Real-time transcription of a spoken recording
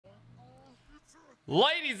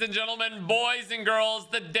Ladies and gentlemen, boys and girls,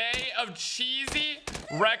 the day of cheesy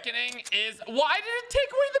reckoning is... Why did it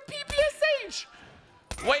take away the PPSH?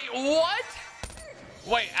 Wait, what?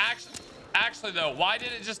 Wait, actually though, why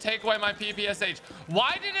did it just take away my PPSH?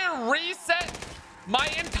 Why did it reset my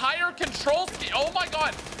entire control scheme? Oh my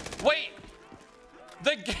god. Wait.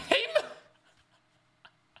 The game...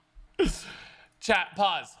 Chat,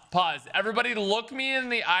 pause. Everybody look me in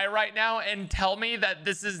the eye right now and tell me that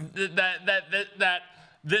this is that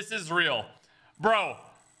this is real. Bro.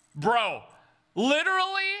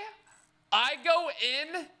 Literally, I go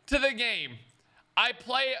in to the game. I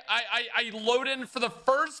load in for the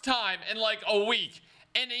first time in like a week,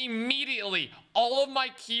 and immediately all of my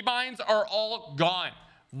keybinds are all gone.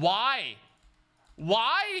 Why?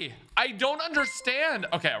 I don't understand.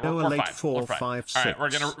 Okay, we're fine. We're fine. All right,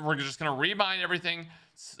 we're just gonna rebind everything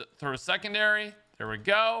through a secondary. There we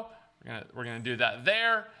go. We're gonna do that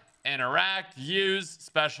there. Interact, use,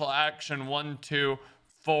 special action 1, 2,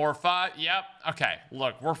 4, 5. Yep. Okay.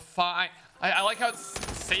 Look, we're fine. I like how it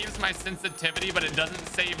saves my sensitivity, but it doesn't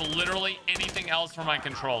save literally anything else for my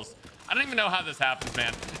controls. I don't even know how this happens,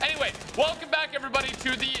 man. Anyway, welcome back everybody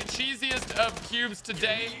to the cheesiest of cubes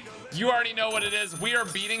today. You already know what it is. We are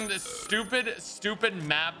beating this stupid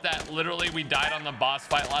map that literally we died on the boss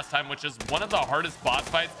fight last time, which is one of the hardest boss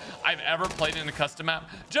fights I've ever played in a custom map.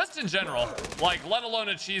 Just in general, like, let alone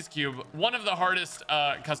a Cheesecube, one of the hardest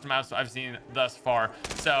custom maps I've seen thus far.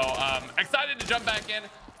 So, excited to jump back in.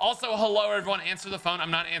 Also, hello everyone, answer the phone.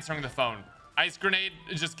 I'm not answering the phone. Ice Grenade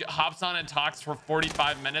just hops on and talks for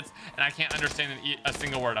 45 minutes, and I can't understand a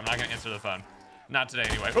single word. I'm not gonna answer the phone. Not today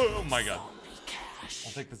anyway. Oh my god.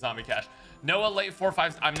 I'll take the zombie cash. Noah late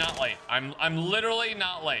 4-5. I'm not late. I'm literally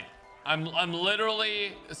not late. I'm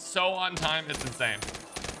literally so on time. It's insane.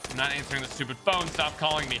 I'm not answering the stupid phone. Stop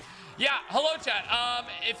calling me. Yeah, hello chat.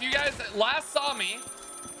 If you guys last saw me,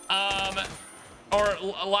 or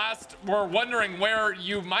last were wondering where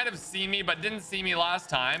you might have seen me but didn't see me last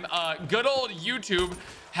time, good old YouTube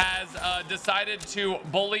has decided to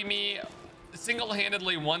bully me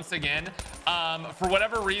single-handedly once again. For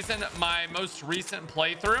whatever reason, my most recent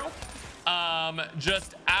playthrough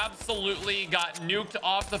just absolutely got nuked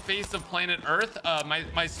off the face of planet Earth.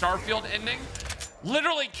 My Starfield ending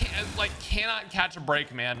literally cannot catch a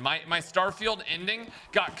break, man. My Starfield ending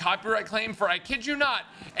got copyright claim for, I kid you not,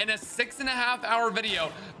 in a 6.5 hour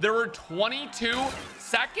video there were 22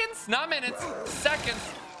 seconds, not minutes, seconds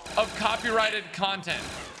of copyrighted content,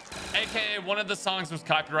 aka one of the songs was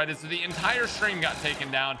copyrighted, so the entire stream got taken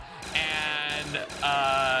down, and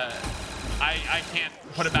I can't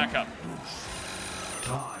put it back up.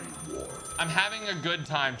 I'm having a good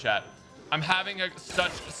time, chat. I'm having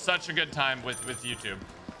such a good time with YouTube.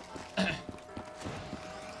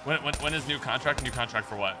 When is new contract? New contract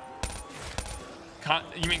for what?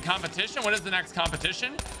 You mean competition? What is the next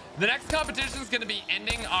competition? The next competition is going to be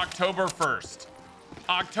ending October 1st.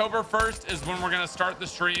 October 1st is when we're going to start the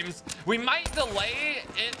streams. We might delay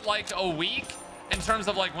it like a week in terms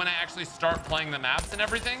of like when I actually start playing the maps and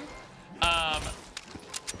everything.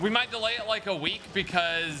 We might delay it like a week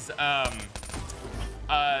because the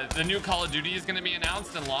new Call of Duty is going to be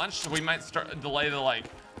announced and launched, so we might delay the like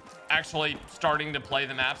actually starting to play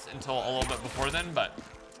the maps until a little bit before then, but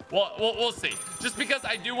we'll see. Just because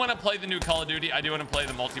I do want to play the new Call of Duty, I do want to play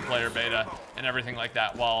the multiplayer beta and everything like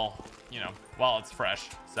that while it's fresh.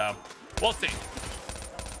 So we'll see.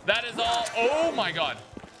 That is all. Oh my god,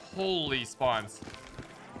 holy spawns.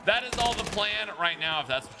 That is all the plan right now, if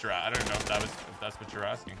that's what you're at. I don't know if that's what you're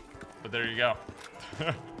asking, but there you go.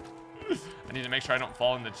 I need to make sure I don't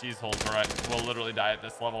fall in the cheese holes, or I will literally die at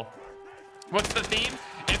this level. What's the theme?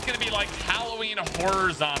 It's gonna be like Halloween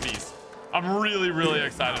horror zombies. I'm really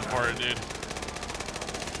excited for it, dude.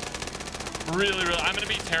 Really, I'm gonna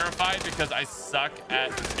be terrified because I suck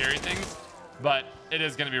at scary things, but it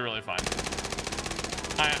is gonna be really fun.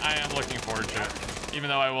 I am looking forward to it, even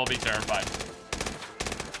though I will be terrified.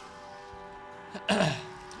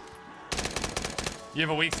 You have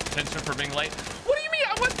a week's detention for being late. What do you mean?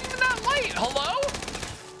 I wasn't even that late. Hello?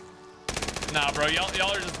 Nah, bro, y'all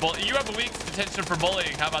are just you have a week's detention for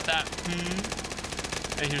bullying. How about that?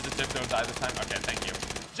 Hey, here's a tip. Don't die this time. Okay, thank you.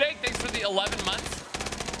 Jake, thanks for the 11 months.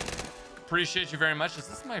 Appreciate you very much. Is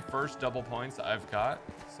this my first double points I've got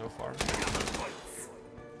so far?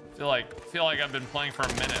 Feel like I've been playing for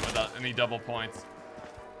a minute without any double points.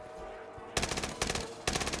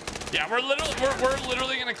 Yeah, we're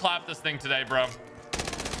literally gonna clap this thing today, bro.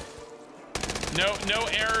 No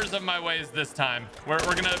errors of my ways this time.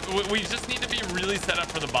 We just need to be really set up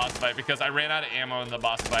for the boss fight because I ran out of ammo in the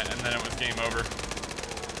boss fight and then it was game over.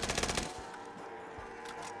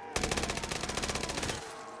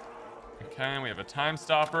 Okay, we have a time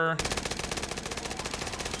stopper.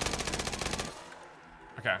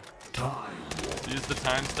 Okay. Let's use the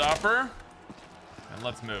time stopper. And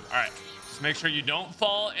let's move. All right. Just make sure you don't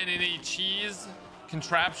fall in any cheese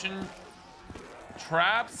contraption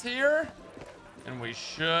traps here. And we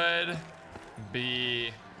should be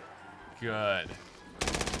good.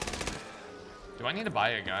 Do I need to buy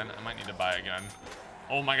a gun? I might need to buy a gun.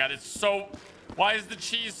 Oh my god, it's so... Why is the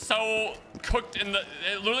cheese so cooked in the...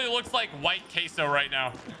 It literally looks like white queso right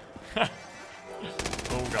now.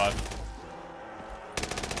 Oh god.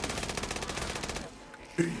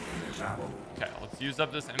 Okay, let's use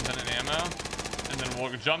up this infinite ammo. And then we'll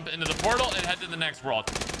jump into the portal and head to the next world.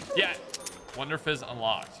 Yeah, Wonder Fizz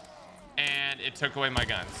unlocked. And it took away my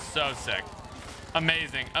gun. So sick.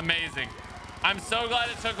 Amazing, amazing. I'm so glad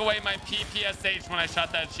it took away my PPSH when I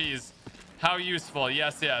shot that cheese. How useful.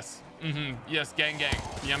 Yes, yes. Yes, gang, gang.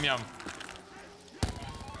 Yum, yum.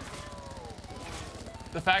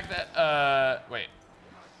 The fact that, wait.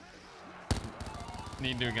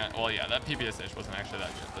 Need new gun. Well, yeah, that PPSH wasn't actually that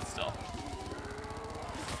good, but still.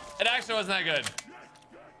 It actually wasn't that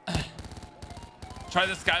good. Try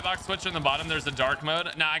the skybox switch in the bottom. There's a dark mode.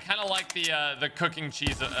 Now, I kind of like the cooking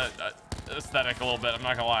cheese aesthetic a little bit. I'm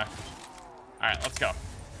not gonna lie. All right, let's go.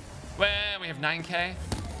 Well, we have 9K.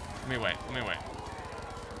 Let me wait. Let me wait.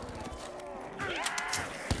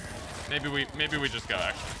 Maybe we just go,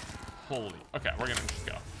 actually. Holy. Okay, we're gonna just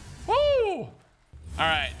go. Woo! All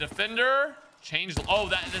right, defender. Change. Oh,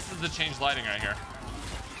 this is the change lighting right here.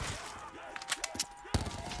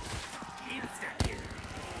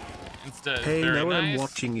 Hey, very no, nice. I'm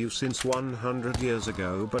watching you since 100 years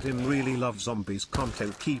ago, but I really love zombies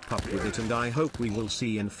content. Keep up with it, and I hope we will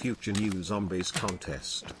see in future new zombies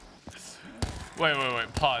contest. Wait.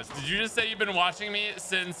 Pause. Did you just say you've been watching me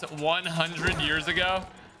since 100 years ago?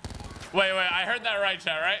 Wait. I heard that right,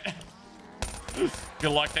 chat, right?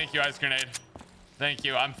 Good luck. Thank you, Ice Grenade. Thank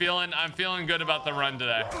you. I'm feeling good about the run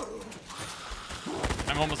today.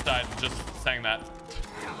 I'm almost died just saying that.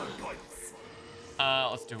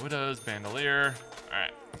 Let's do Widow's Bandolier. All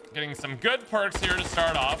right, getting some good perks here to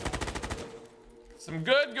start off. Some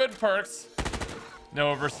good perks.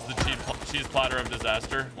 Noah versus the cheese platter of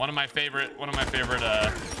disaster. One of my favorite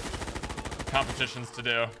competitions to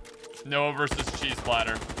do. Noah versus cheese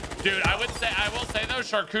platter. Dude, I will say though,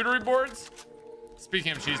 charcuterie boards.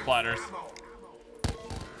 Speaking of cheese platters,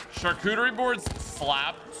 charcuterie boards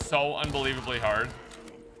slap so unbelievably hard.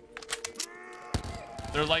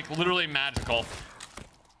 They're like literally magical.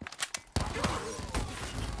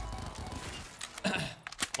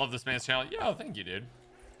 Love this man's channel. Yo, thank you, dude.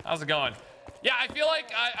 How's it going? Yeah, I feel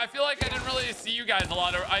like I didn't really see you guys a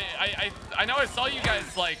lot. I know I saw you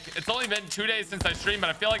guys, like, it's only been 2 days since I streamed, but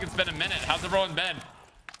I feel like it's been a minute. How's everyone been?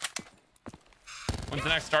 When's the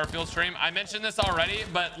next Starfield stream? I mentioned this already,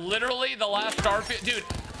 but literally the last Starfield, dude,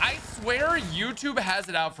 I swear YouTube has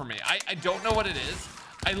it out for me. I don't know what it is.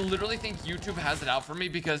 I literally think YouTube has it out for me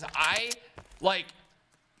because I like,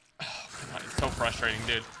 oh God, it's so frustrating,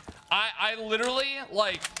 dude. I literally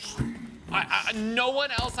like, no one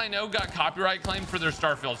else I know got copyright claimed for their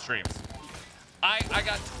Starfield streams. I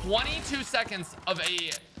got 22 seconds of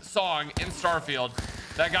a song in Starfield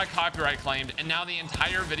that got copyright claimed, and now the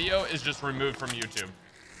entire video is just removed from YouTube.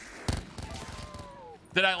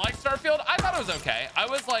 Did I like Starfield? I thought it was okay. I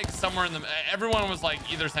was like somewhere in the... Everyone was like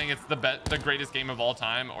either saying it's the greatest game of all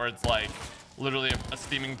time, or it's like literally a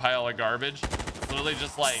steaming pile of garbage. It's literally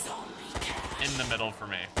just like in the middle for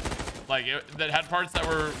me. Like it had parts that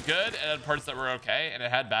were good, it had parts that were okay, and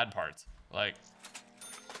it had bad parts. Like,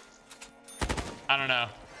 I don't know.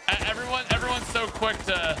 Everyone's so quick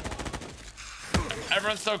to...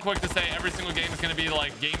 Everyone's so quick to say every single game is going to be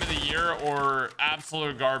like game of the year or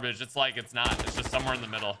absolute garbage. It's like, it's not. It's just somewhere in the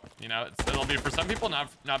middle. You know, it'll be for some people,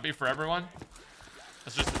 not be for everyone.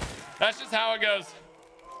 That's just how it goes.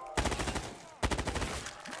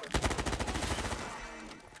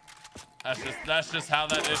 That's just how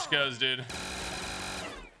that ish goes, dude.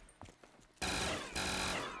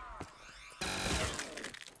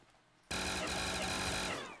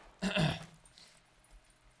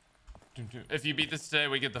 If you beat this today,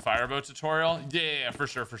 we get the fireboat tutorial. Yeah, for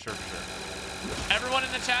sure. Everyone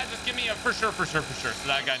in the chat, just give me a for sure. So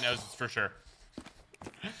that guy knows it's for sure.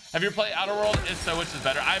 Have you played Outer World? If so, which is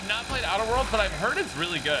better? I have not played Outer World, but I've heard it's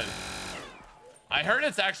really good. I heard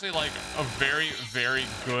it's actually like a very, very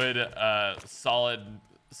good, solid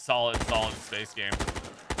space game.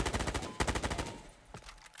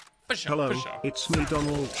 For sure, Hello, for sure. it's me,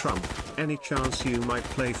 Donald Trump. Any chance you might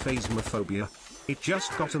play Phasmophobia? It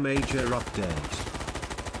just got a major update.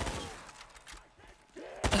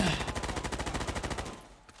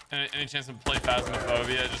 Any chance to play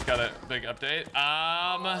Phasmophobia? Just got a big update.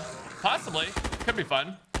 Possibly. Could be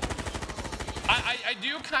fun. I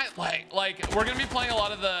do kind of like we're gonna be playing a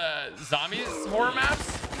lot of the zombies horror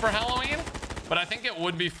maps for Halloween, but I think it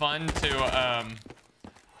would be fun to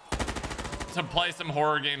play some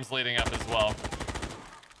horror games leading up as well.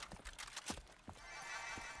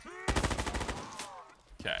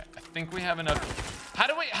 Okay, I think we have enough. How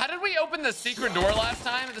did we open the secret door last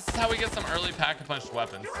time? This is how we get some early pack-a-punch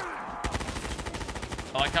weapons.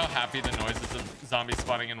 I like how happy the noises of zombies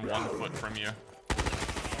spawning in 1 foot from you.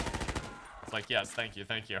 It's like, yes, thank you,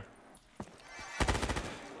 thank you.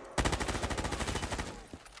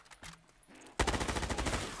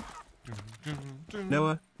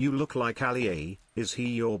 Noah, you look like Ali A. Is he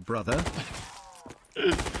your brother?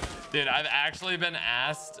 Dude, I've actually been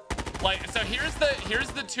asked. Like, so here's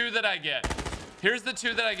the two that I get. Here's the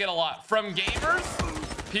two that I get a lot from gamers.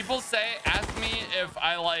 People ask me if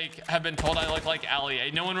I have been told I look like Ali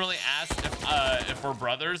A. No one really asked if we're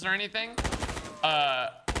brothers or anything.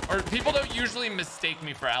 Or people don't usually mistake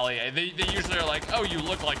me for Ali A. They usually are like, oh, you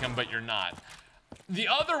look like him, but you're not. The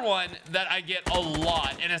other one that I get a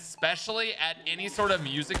lot, and especially at any sort of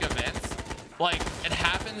music events, like it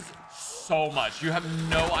happens so much. You have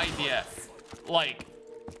no idea. Like,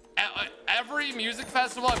 every music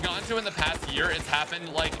festival I've gone to in the past year, it's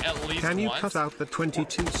happened like at least once. Can you cut out the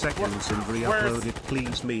 22 seconds and re-upload it,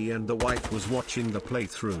 please? Me and the wife was watching the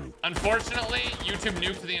playthrough. Unfortunately, YouTube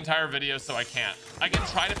nuked the entire video, so I can't. I can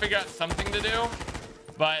try to figure out something to do,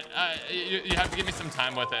 but you have to give me some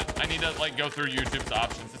time with it. I need to like go through YouTube's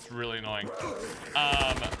options. It's really annoying.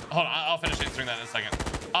 Hold on, I'll finish answering that in a second.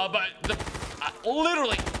 But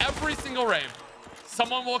literally every single rave,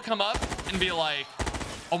 someone will come up and be like,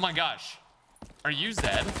 oh my gosh, are you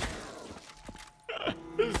Zed?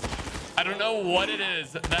 I don't know what it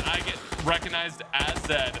is that I get recognized as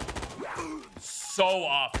Zed so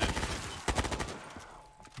often.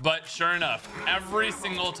 But sure enough, every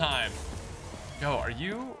single time. Yo, are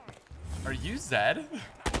you Zed?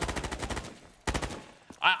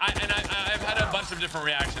 I've had a bunch of different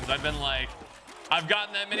reactions. I've been like, I've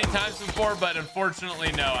gotten that many times before, but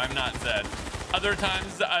unfortunately, no, I'm not Zed. Other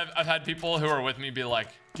times I've had people who are with me be like,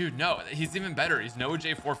 dude, no, he's even better. He's no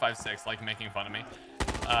J456, like making fun of me.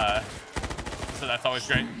 So that's always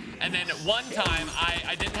great. And then one time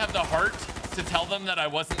I didn't have the heart to tell them that I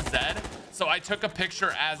wasn't Zed. So I took a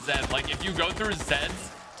picture as Zed. Like if you go through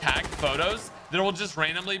Zed's tagged photos, there will just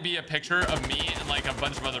randomly be a picture of me and like a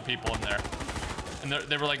bunch of other people in there. And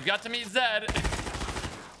they were like, got to meet Zed.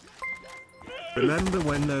 Remember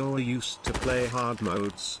when Noah used to play hard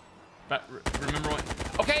modes? But remember what?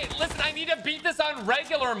 Okay, listen, I need to beat this on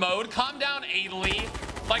regular mode. Calm down, Ailey.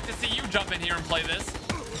 Like to see you jump in here and play this.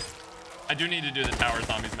 I do need to do the Tower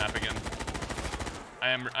Zombies map again. I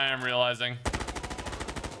am realizing.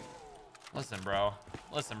 Listen, bro.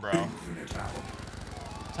 Listen, bro.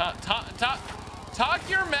 Talk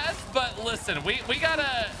your mess, but listen, we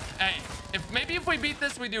gotta. Hey, maybe if we beat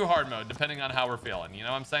this, we do hard mode, depending on how we're feeling. You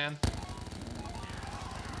know what I'm saying?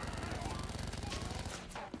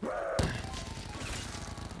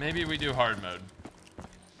 Maybe we do hard mode.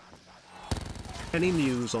 Any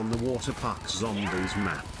news on the water park zombies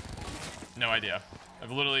map? No idea. I've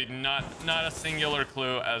literally not a singular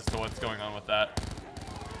clue as to what's going on with that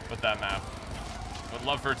map. Would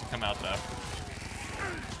love for it to come out though.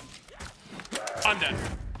 I'm dead.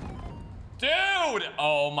 Dude!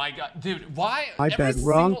 Oh my god. Dude, why? I bet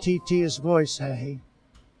wrong TT's voice, hey.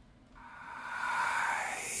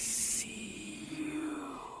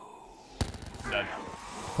 Dead.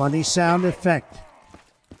 Funny sound effect.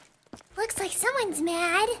 Looks like someone's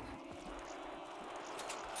mad.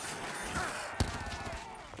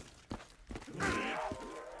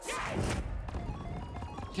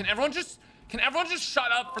 Can everyone just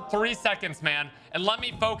shut up for 3 seconds, man, and let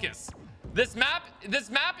me focus? This map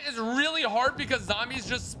is really hard because zombies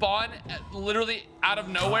just spawn literally out of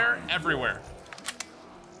nowhere everywhere.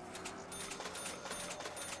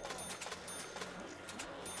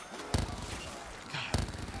 God.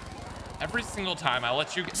 Every single time I'm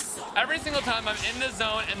in the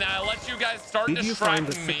zone and then I let you guys start distracting me. Did you find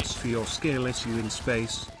a me. fix for your skill issue in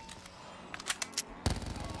space?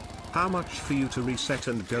 How much for you to reset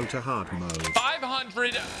and go to hard mode?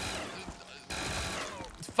 500.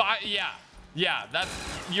 Yeah, that's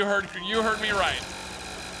you heard me right.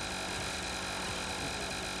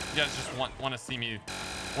 You guys just want to see me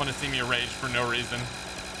rage for no reason.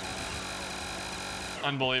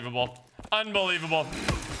 Unbelievable. I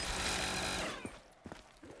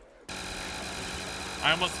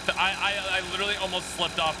literally almost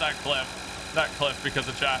slipped off that cliff because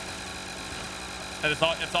of chat.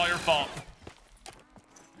 It's all your fault.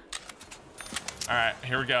 All right,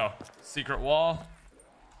 here we go. Secret wall.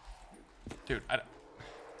 Dude,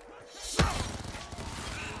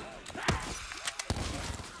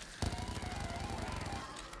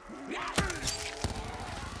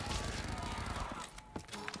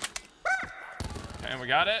 and we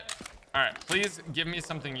got it. All right, please give me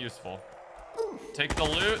something useful. Take the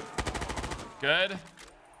loot. Good.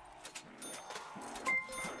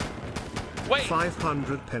 Wait.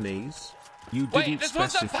 500 pennies. You didn't Wait, this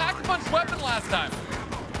specify. was a pack-a-punch weapon last time.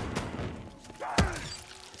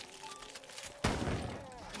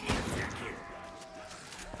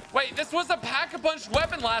 Wait, this was a pack-a-punch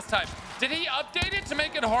weapon last time. Did he update it to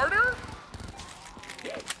make it harder?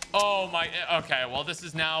 Oh my, okay, well this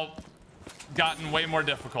is now gotten way more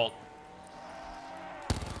difficult.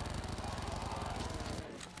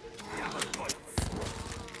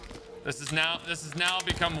 This is now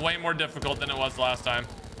become way more difficult than it was last time.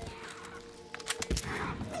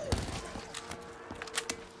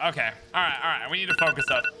 Okay, all right, we need to focus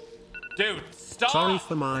up. Dude, stop! Sorry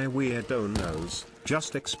for my weirdo nose,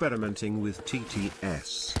 just experimenting with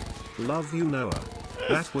TTS. Love you, Noah.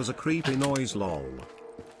 That was a creepy noise, lol.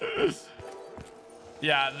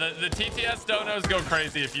 Yeah, the TTS donos go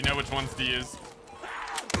crazy if you know which ones to use.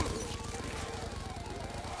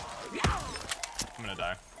 I'm gonna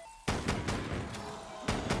die.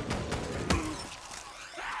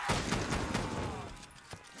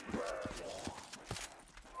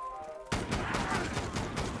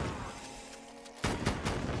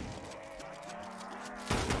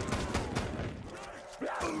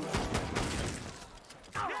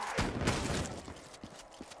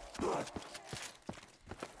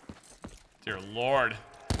 Dear Lord.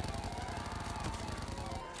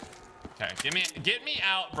 Okay, get me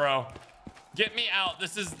out, bro. Get me out.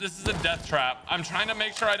 This is a death trap. I'm trying to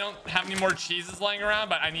make sure I don't have any more cheeses laying around,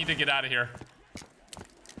 but I need to get out of here.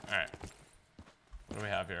 All right. What do we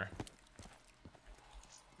have here?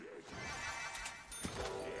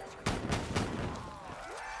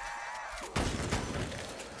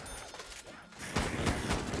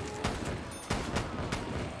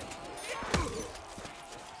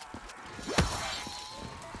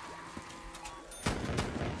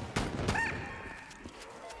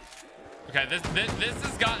 Okay, this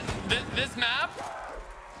has gotten this map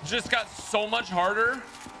just got so much harder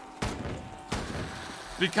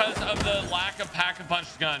because of the lack of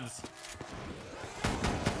pack-a-punch guns.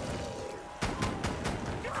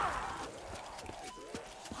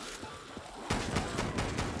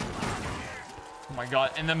 Oh my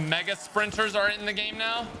god, and the mega sprinters are in the game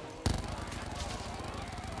now?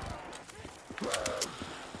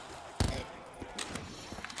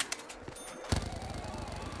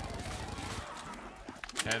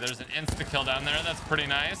 Okay, there's an insta-kill down there. That's pretty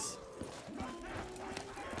nice.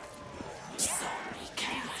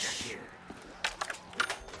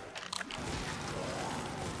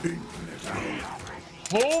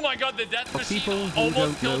 Oh my god, the death For machine people who almost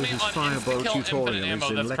don't know, killed me his on fireball insta-kill infinite tutorial ammo.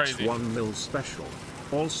 is in That's Lex crazy. 1 mil special.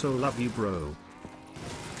 Also love you, bro.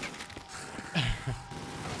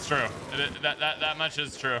 It's true. That much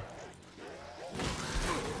is true.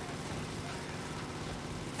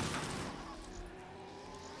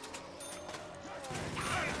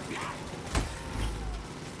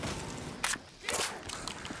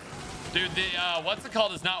 Dude, the what's it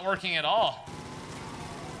called is not working at all.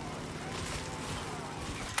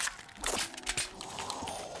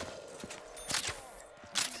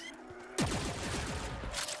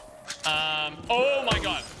 Oh my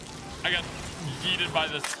god. I got yeeted by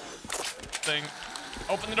this thing.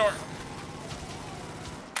 Open the door.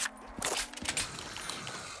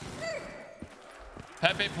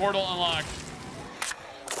 Pepe portal unlocked.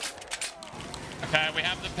 Okay, we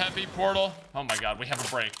have the Pepe portal. Oh my god, we have a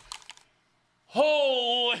break.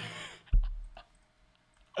 Holy.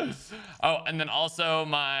 Oh, and then also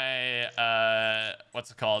my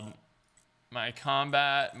what's it called? My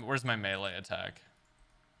combat. Where's my melee attack?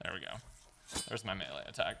 There we go. There's my melee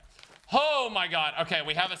attack. Oh my god. Okay,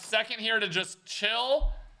 we have a second here to just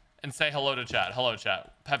chill and say hello to chat. Hello,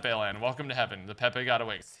 chat. Pepe Land, welcome to heaven. The Pepe God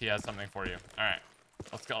awakes. He has something for you. All right,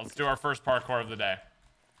 let's go. Let's do our first parkour of the day.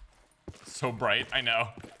 So bright, I know.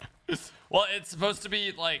 Well, it's supposed to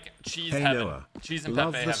be like cheese Hey heaven. Noah, Cheese and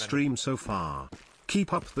love Pepe the heaven. stream so far.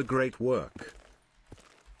 Keep up the great work.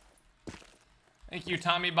 Thank you,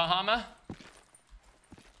 Tommy Bahama.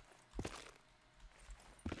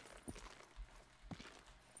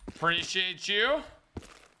 Appreciate you.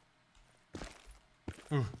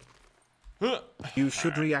 You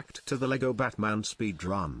should react to the Lego Batman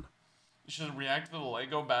speedrun. You should react to the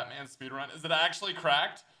Lego Batman speedrun. Is it actually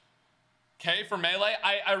cracked? K for melee.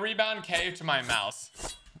 I rebound K to my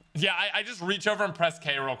mouse. Yeah, I just reach over and press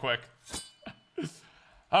K real quick.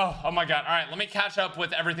 Oh my god. All right, let me catch up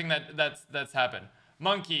with everything that's happened.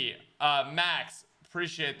 Monkey, Max,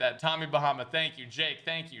 appreciate that. Tommy Bahama, thank you. Jake,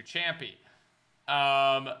 thank you. Champy.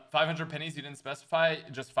 500 pennies, you didn't specify.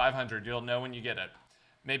 Just 500. You'll know when you get it.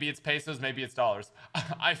 Maybe it's pesos, maybe it's dollars.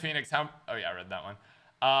 I Phoenix, how? Oh yeah, I read that one.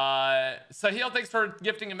 Sahil, thanks for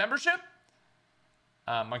gifting a membership.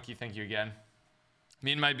 Monkey, thank you again.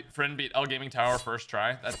 Me and my friend beat L Gaming Tower first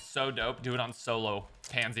try. That's so dope. Do it on solo,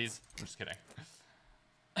 pansies. I'm just kidding.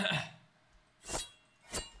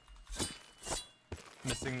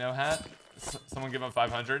 Missing no hat. Someone give him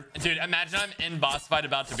 500. Dude, imagine I'm in boss fight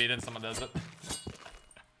about to beat it and someone does it.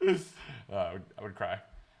 I would cry.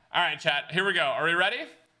 All right, chat. Here we go. Are we ready?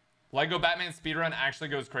 Lego Batman speedrun actually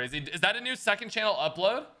goes crazy. Is that a new second channel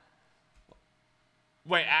upload?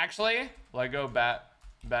 Wait, actually? Lego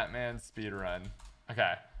Batman speedrun.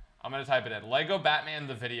 Okay. I'm going to type it in. Lego Batman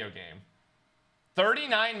the video game.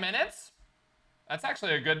 39 minutes? That's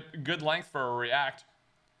actually a good length for a react.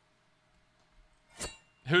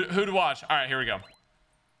 Who to watch? All right, here we go.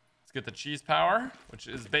 Let's get the cheese power, which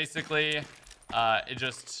is basically it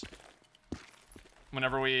just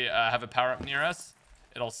whenever we have a power up near us,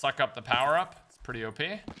 it'll suck up the power up. It's pretty OP.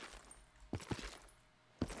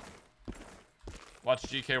 Watch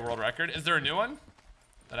GK World Record. Is there a new one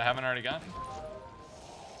that I haven't already gotten?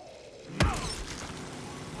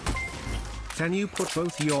 Can you put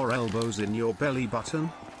both your elbows in your belly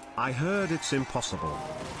button? I heard it's impossible.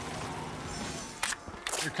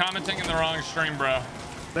 You're commenting in the wrong stream, bro.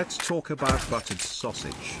 Let's talk about buttered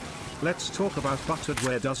sausage. Let's talk about buttered.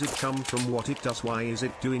 Where does it come from? What it does? Why is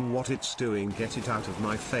it doing what it's doing? Get it out of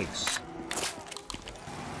my face.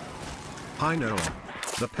 Hi Noah,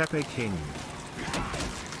 the Pepe King.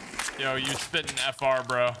 Yo, you spitting FR,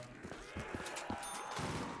 bro.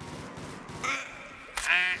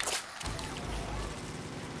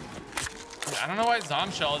 I don't know why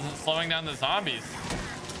Zombshell isn't slowing down the zombies.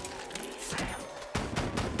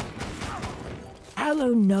 Hello,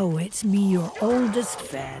 Noah. It's me, your oldest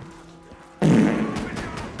fan.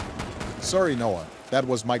 Sorry, Noah. That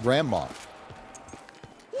was my grandma.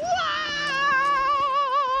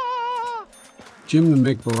 Jim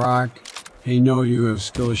the McBarack, hey, know you have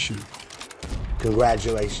skill issue.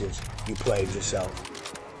 Congratulations, you played yourself.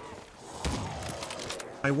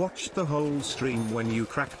 I watched the whole stream when you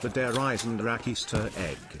cracked the Der Eisendrache Easter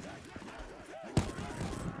egg.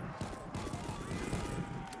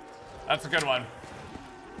 That's a good one.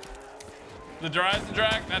 The Der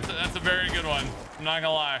Eisendrache, that's a very good one. I'm not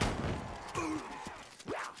gonna lie.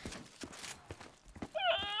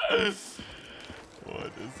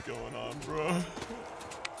 What is going on, bro?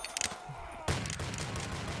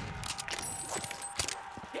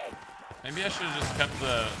 Maybe I should have just kept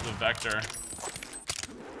the vector.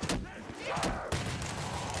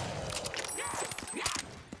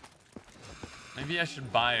 Maybe I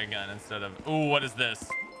should buy a gun instead of... Ooh, what is this?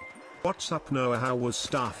 What's up, Noah? How was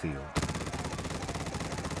Starfield?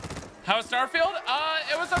 How was Starfield?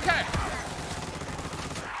 It was okay.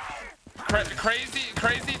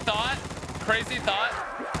 Crazy thought. Crazy thought.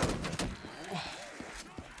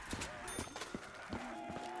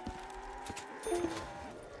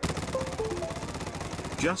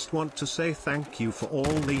 Just want to say thank you for all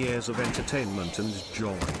the years of entertainment and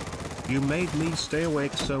joy. You made me stay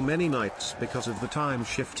awake so many nights because of the time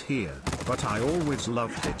shift here, but I always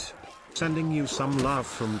loved it. Sending you some love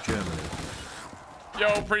from Germany.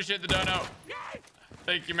 Yo, appreciate the dono.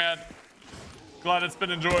 Thank you, man. Glad it's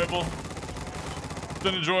been enjoyable. It's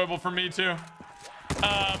been enjoyable for me too.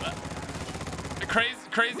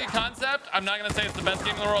 Crazy concept. I'm not gonna say it's the best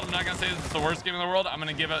game in the world. I'm not gonna say it's the worst game in the world. I'm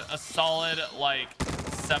gonna give it a solid like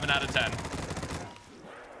 7 out of 10.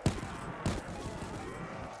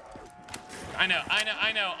 I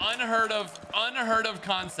know. Unheard of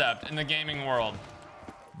concept in the gaming world.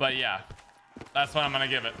 But yeah, that's what I'm gonna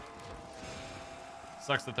give it.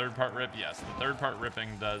 Sucks the third part rip? Yes, the third part ripping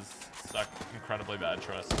does suck incredibly bad,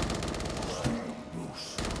 trust.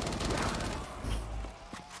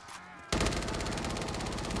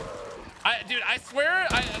 Dude, I swear,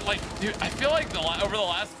 I feel like over the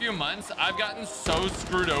last few months, I've gotten so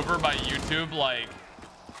screwed over by YouTube, like,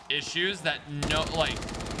 issues that no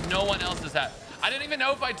one else has had. I didn't even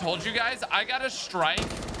know if I told you guys, I got a strike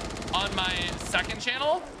on my second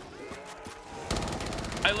channel.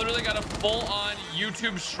 I literally got a full-on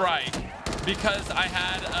YouTube strike because I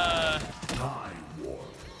had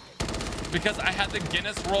the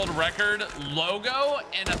Guinness World Record logo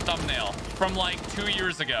in a thumbnail from like 2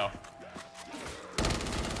 years ago.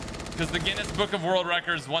 Because the Guinness Book of World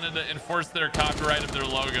Records wanted to enforce their copyright of their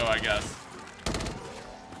logo, I guess.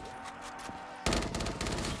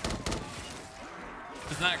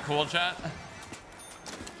 Isn't that cool, chat?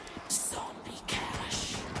 Zombie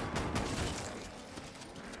cash.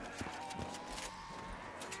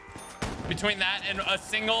 Between that and a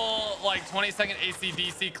single, like, 20-second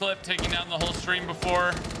AC/DC clip taking down the whole stream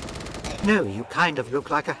before. No, you kind of look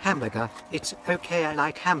like a hamburger. It's okay, I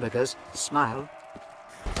like hamburgers. Smile.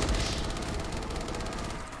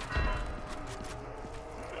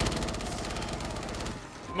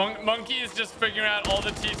 Monkey is just figuring out all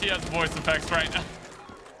the TTS voice effects right now.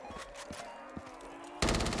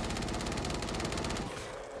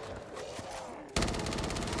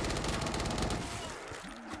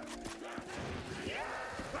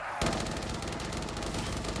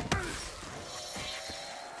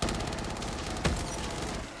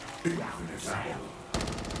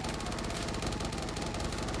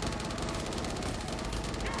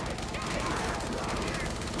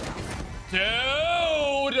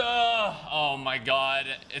 Dude! Oh my god,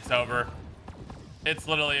 it's over. It's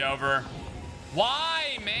literally over.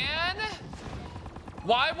 Why, man?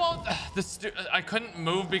 Why won't I couldn't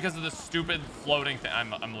move because of the stupid floating thing.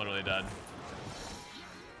 I'm literally dead.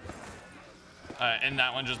 And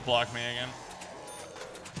that one just blocked me again.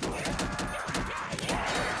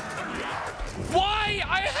 Why?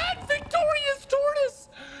 I had Victorious Tortoise.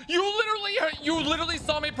 You literally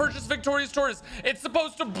saw me purchase Victorious Tortoise. It's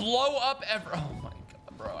supposed to blow up ever. Oh my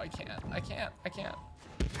god, bro, I can't. I can't. I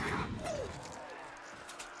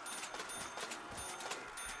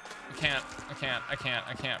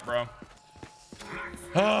can't, bro.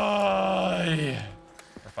 Yeah.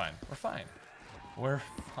 We're fine.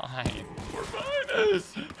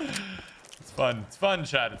 It's fun,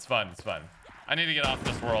 chat. It's fun. I need to get off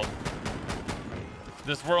this world.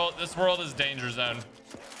 This world is danger zone.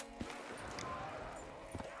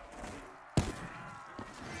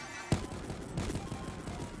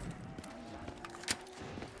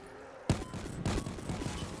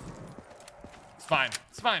 It's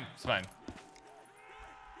fine.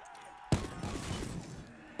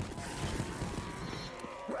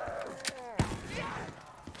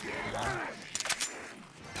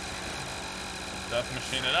 Death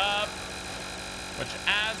machine it up. Which,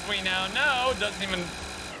 as we now know, doesn't even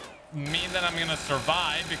mean that I'm gonna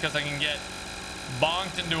survive because I can get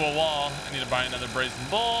bonked into a wall. I need to buy another brazen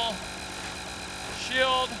bull.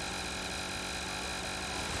 Shield.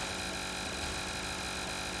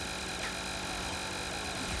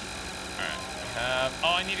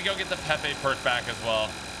 Oh, I need to go get the Pepe perk back as well.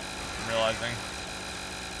 I'm realizing.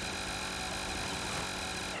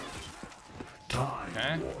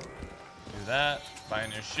 Okay. Do that. Buy a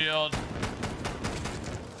new shield.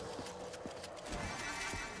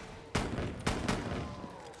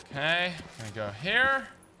 Okay. Gonna go here.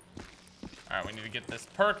 Alright, we need to get this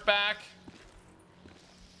perk back.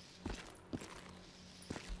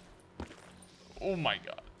 Oh my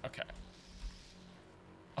god. Okay.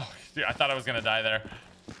 Oh, dude, I thought I was gonna die there.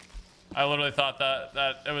 I literally thought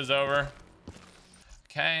that it was over.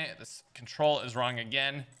 Okay, this control is wrong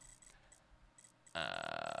again.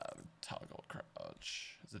 Toggle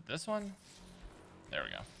crouch. Is it this one? There we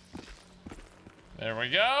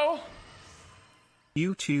go.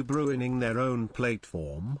 YouTube ruining their own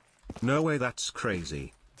platform? No way, that's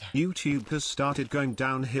crazy. YouTube has started going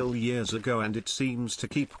downhill years ago and it seems to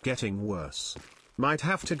keep getting worse. Might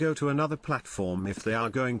have to go to another platform if they are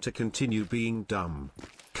going to continue being dumb.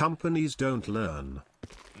 Companies don't learn.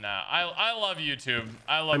 Nah, I love YouTube.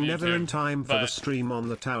 I'm never in time for the stream on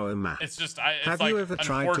the tower map. It's just have you ever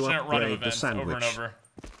tried to upgrade the sandwich? Over and over.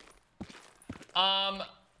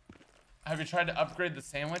 Have you tried to upgrade the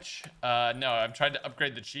sandwich? No, I've tried to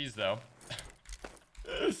upgrade the cheese though.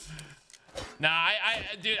 Nah,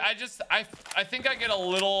 dude, I think I get a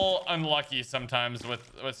little unlucky sometimes with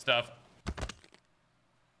stuff.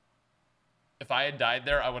 If I had died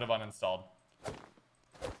there, I would have uninstalled.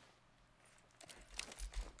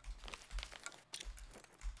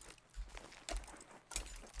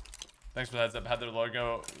 Thanks for the heads up. Had their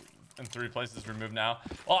logo in 3 places removed now.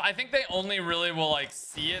 Well, I think they only really will like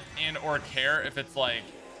see it and or care if it's like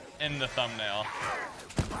in the thumbnail.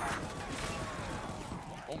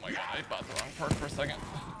 Oh my god, I bought the wrong perk for a second.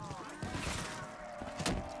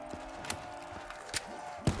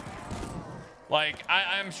 Like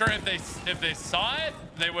I'm sure if they saw it,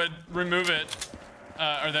 they would remove it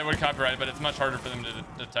or they would copyright it, but it's much harder for them to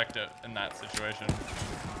detect it in that situation.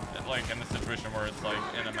 Like in the situation where it's like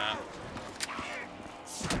in a map.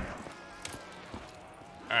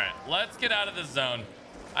 All right, let's get out of this zone.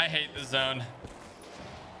 I hate this zone.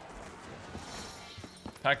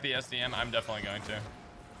 Pack the SDM. I'm definitely going to.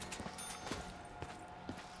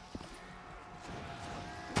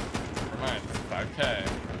 Never mind. It's 5K.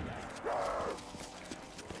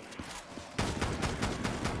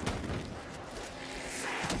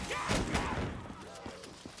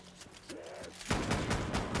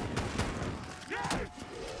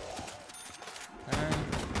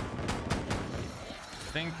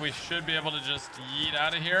 I think we should be able to just yeet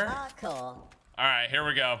out of here. Hardcore. All right, here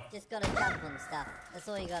we go. Just gotta jump on stuff. That's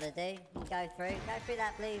all you gotta do. You go through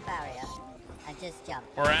that blue barrier, and just jump.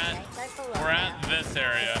 We're at this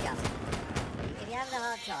area. Just jump. If you're having a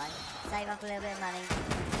hard time, save up a little bit of money,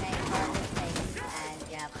 change positive things, and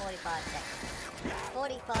you have 45 seconds.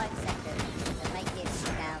 45 seconds to make it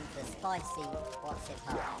down the spicy what's it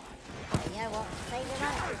part. And you know what? Save your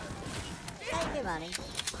money. Save your money.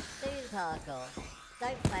 Do the parkour.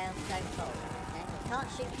 Don't fail, don't fall. Okay? You can't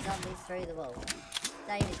shoot zombies through the wall.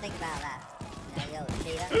 Don't even think about that. You know, you little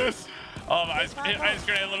cheater. Oh, Ice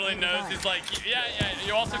Grenade literally knows. He's like, yeah.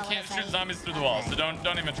 You also can't shoot zombies through the wall, so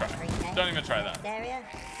don't even try. Don't even try that.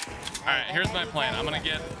 All right, here's my plan. I'm gonna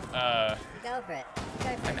get Go for it.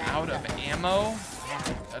 an out of ammo.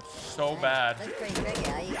 That's so bad. Looks pretty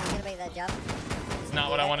tricky. Are you gonna make that jump? It's not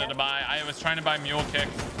what I wanted to buy. I was trying to buy mule kick.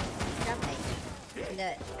 Jump me. You can do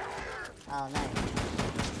it. Oh no.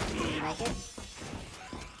 Did you make it?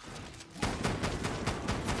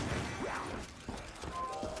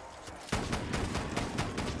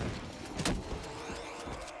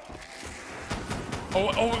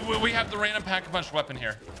 Oh, we have the random pack-a-punch weapon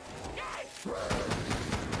here.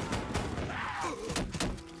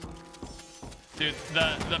 Dude,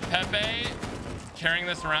 the Pepe carrying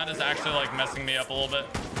this around is actually like messing me up a little bit.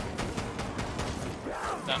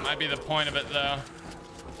 That might be the point of it though.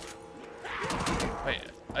 Wait,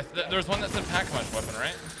 there's one that said pack-a-punch weapon,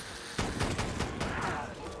 right?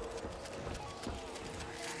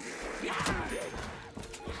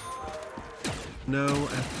 No,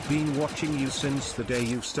 I've been watching you since the day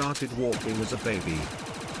you started walking as a baby.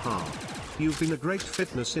 Ha. You've been a great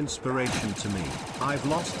fitness inspiration to me. I've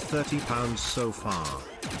lost 30 pounds so far.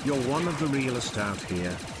 You're one of the realest out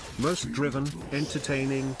here. Most driven,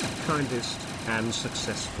 entertaining, kindest, and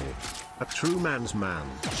successful. A true man's man.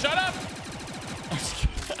 Shut up!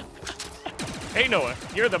 Hey Noah,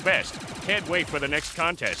 you're the best. Can't wait for the next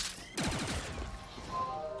contest.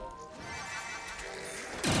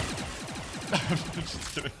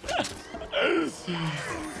 Just kidding.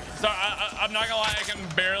 So I'm not gonna lie, I can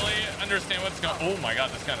barely understand what's going on. Oh my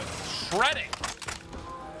god, this gun is shredding.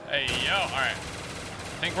 Hey yo, alright.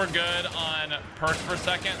 I think we're good on perks for a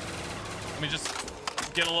second. Let me just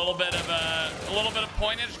get a little bit of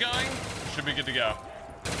pointage going. Should be good to go.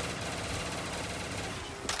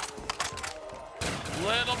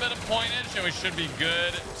 Little bit of pointage and we should be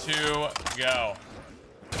good to go.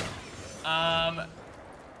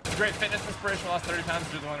 Great fitness inspiration, lost 30 pounds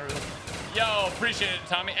through the one. Yo, appreciate it,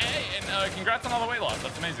 Tommy. Hey, and congrats on all the weight loss.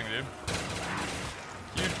 That's amazing, dude.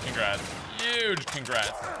 Huge congrats. Huge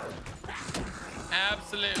congrats.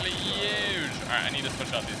 Absolutely huge. All right, I need to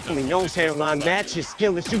switch out these. Only knows hairline matches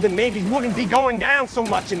killer shoe, then maybe he wouldn't be going down so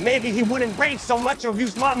much, and maybe he wouldn't rage so much or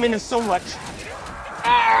use my minutes so much.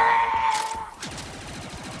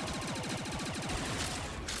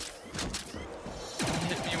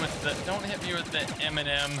 Don't hit me with the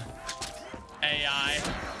Eminem AI.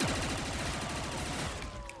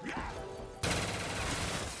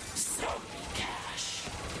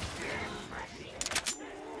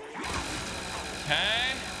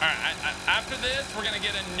 Okay. All right. After this, we're gonna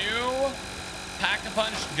get a new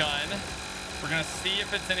pack-a-punch gun. We're gonna see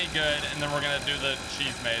if it's any good, and then we're gonna do the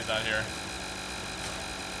cheese maze out here.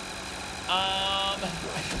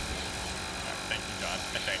 Thank you, John.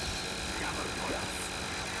 I think.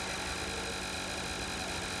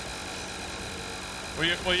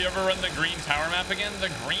 Will you ever run the green tower map again? The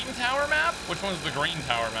green tower map? Which one's the green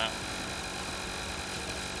tower map?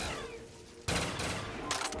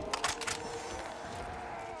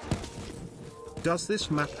 Does this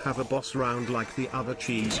map have a boss round like the other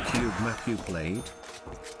Cheesecube map you played?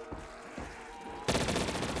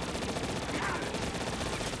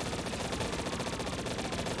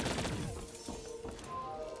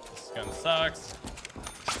 This gun sucks.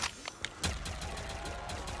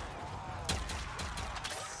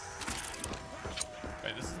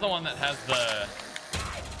 Wait, this is the one that has the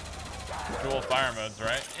dual fire modes,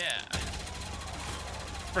 right? Yeah.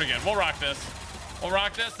 Pretty good. We'll rock this. We'll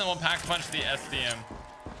rock this, then we'll pack punch the SDM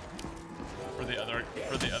for the other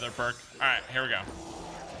perk. All right, here we go.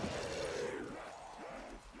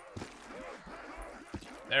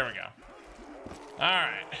 There we go. All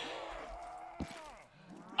right.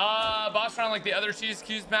 Boss round like the other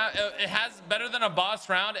Cheesecube map. It has better than a boss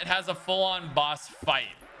round. It has a full-on boss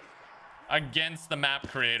fight against the map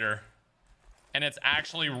creator, and it's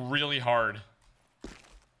actually really hard.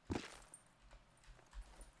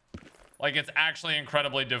 Like, it's actually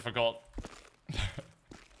incredibly difficult.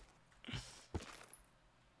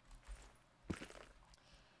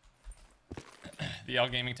 The L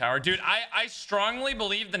Gaming Tower. Dude, I strongly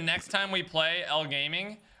believe the next time we play L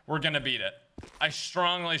Gaming, we're gonna beat it. I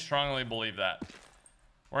strongly believe that.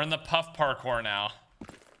 We're in the puff parkour now.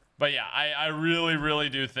 But yeah, I really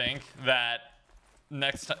do think that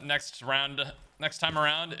next time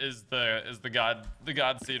around is the God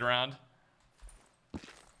Seed round.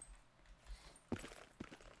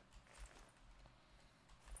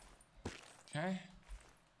 Okay.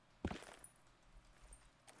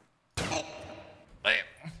 Okay.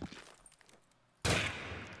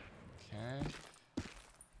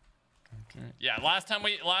 Yeah, last time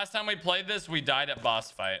we played this, we died at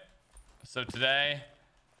boss fight. So today,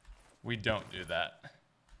 we don't do that.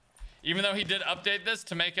 Even though he did update this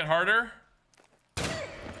to make it harder,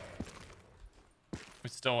 we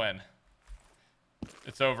still win.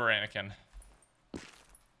 It's over, Anakin.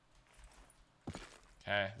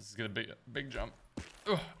 Okay, this is gonna be a big jump.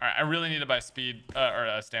 All right, I really need to buy speed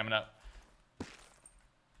or stamina.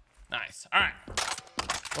 Nice. All right,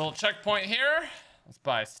 little checkpoint here. Let's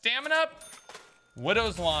buy stamina up.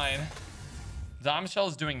 Widow's line. Bombshell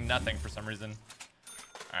is doing nothing for some reason.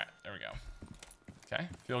 All right, there we go. Okay,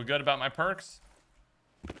 feel good about my perks.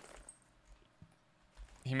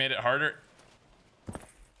 He made it harder.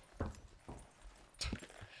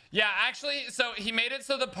 Yeah, actually, so he made it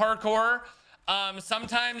so the parkour,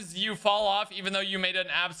 sometimes you fall off even though you made an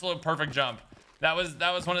absolute perfect jump. That was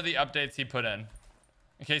one of the updates he put in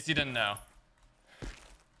case you didn't know.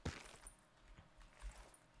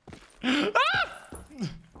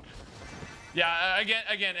 Yeah,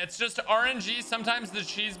 again, it's just RNG. Sometimes the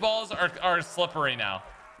cheese balls are slippery now.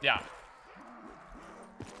 Yeah.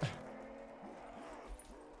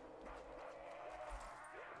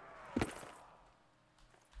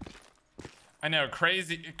 I know,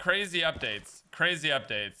 crazy updates. Crazy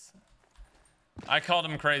updates. I called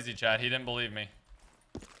him crazy, chat. He didn't believe me.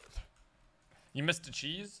 You missed a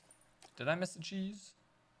cheese? Did I miss a cheese?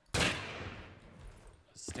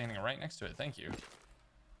 Standing right next to it. Thank you.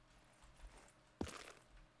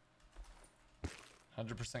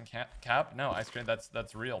 100% cap? No, ice cream.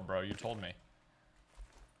 That's real, bro. You told me.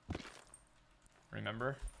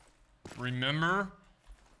 Remember? Remember?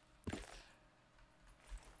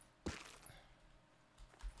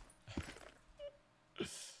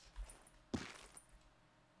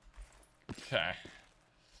 Okay.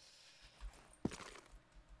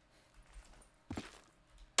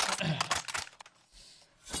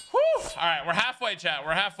 Whew. All right, we're halfway, chat.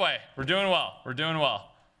 We're halfway. We're doing well. We're doing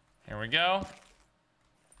well. Here we go.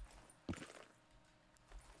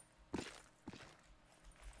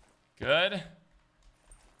 Good.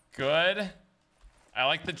 Good. I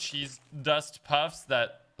like the cheese dust puffs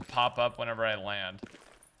that pop up whenever I land. It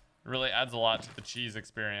really adds a lot to the cheese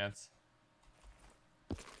experience.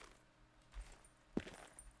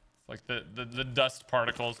 Like the dust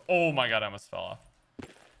particles. Oh my god, I almost fell off.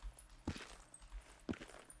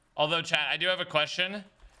 Although, chat, I do have a question.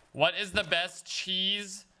 What is the best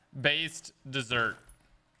cheese-based dessert?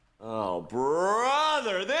 Oh,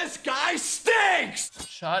 brother, this guy stinks!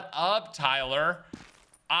 Shut up, Tyler.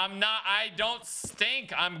 I don't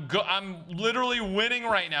stink. I'm literally winning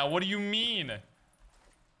right now. What do you mean?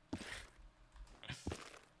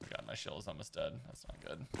 God, my shield is almost dead. That's not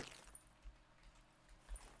good.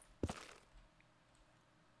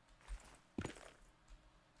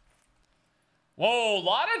 Whoa,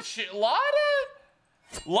 lot of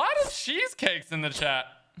cheesecakes in the chat.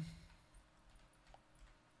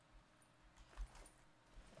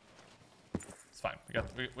 It's fine.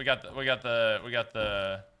 We got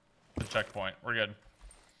the checkpoint. We're good.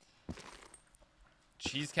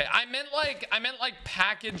 Cheesecake. I meant like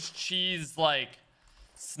packaged cheese, like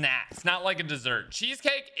snacks, not like a dessert.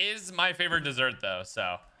 Cheesecake is my favorite dessert though,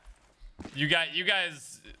 so you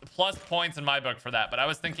guys plus points in my book for that. But I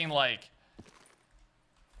was thinking like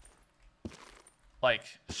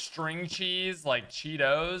string cheese, like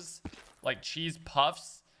Cheetos, like cheese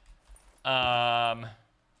puffs.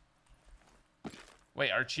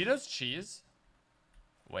 Wait, are Cheetos cheese?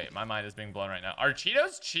 Wait, my mind is being blown right now. Are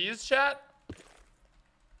Cheetos cheese, chat?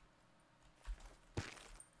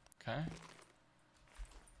 Okay.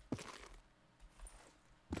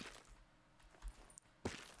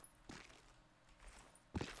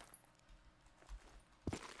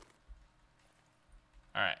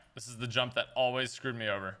 All right, This is the jump that always screwed me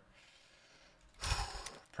over.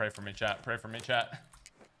 Pray for me, chat. Pray for me, chat.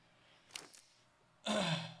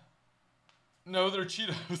 No, they're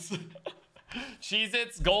Cheetos.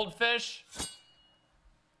 Cheez-Its, Goldfish.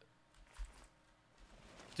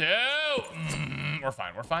 Dude. We're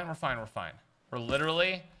fine. We're fine. We're fine. We're fine. We're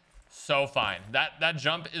literally so fine. That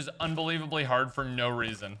jump is unbelievably hard for no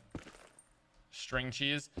reason. String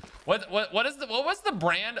cheese. What was the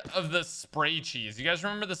brand of the spray cheese? You guys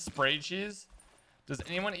remember the spray cheese? Does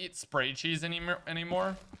anyone eat spray cheese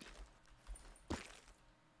anymore?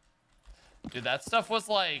 Dude, that stuff was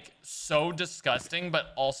like so disgusting,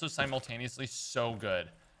 but also simultaneously so good.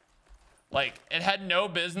 Like, it had no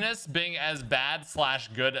business being as bad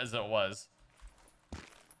 / good as it was.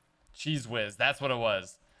 Cheese Whiz, that's what it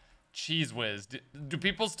was. Cheese Whiz. Do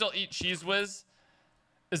people still eat Cheese Whiz?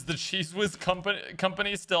 Is the Cheese Whiz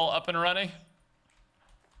company still up and running?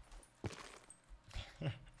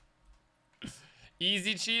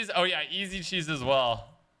 Easy Cheese? Oh yeah, Easy Cheese as well.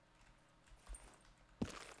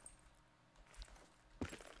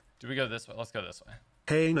 Do we go this way? Let's go this way.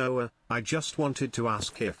 Hey Noah, I just wanted to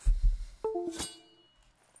ask if...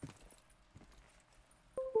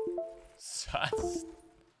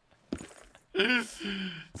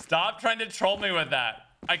 Stop trying to troll me with that.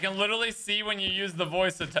 I can literally see when you use the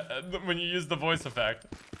voice effect.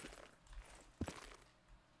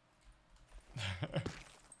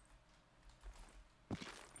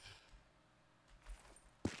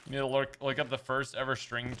 You need to look up the first ever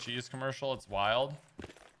string cheese commercial. It's wild.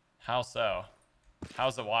 How so?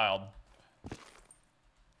 How's it wild?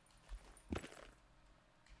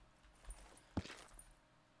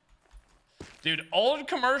 Dude, old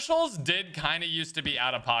commercials did kind of used to be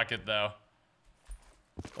out of pocket though.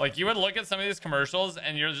 Like, you would look at some of these commercials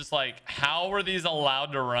and you're just like, how were these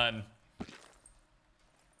allowed to run?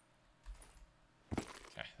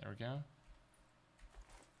 Okay, there we go.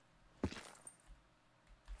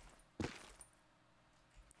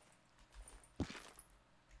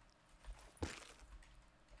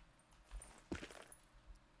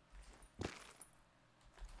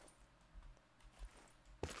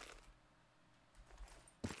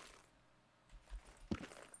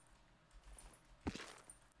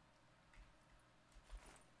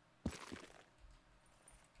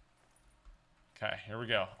 Okay, here we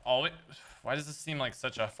go. Why does this seem like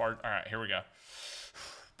such a far... All right, here we go.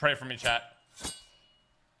 Pray for me, chat.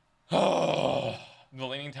 Oh, the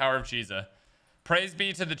Leaning Tower of Cheesa. Praise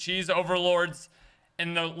be to the cheese overlords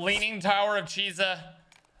in the Leaning Tower of Cheesa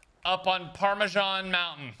up on Parmesan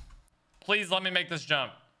Mountain. Please let me make this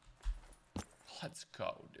jump. Let's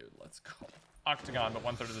go, dude. Let's go. Octagon, but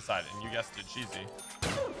 1/3 of the side. And you guessed it, cheesy.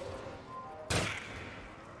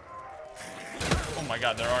 Oh my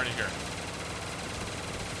god, they're already here.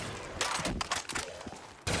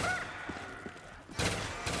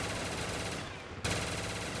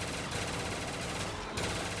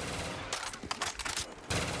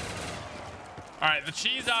 All right, the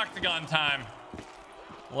cheese octagon time.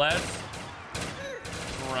 Let's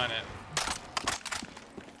run it.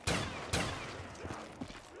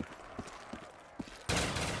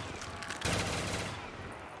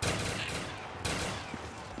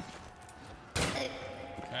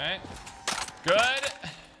 Okay, good.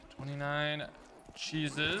 29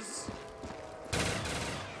 cheeses.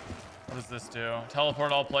 What does this do?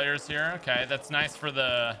 Teleport all players here. Okay, that's nice for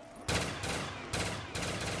the...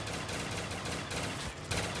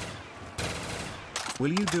 Will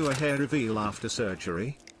you do a hair reveal after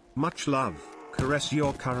surgery? Much love. Caress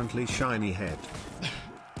your currently shiny head.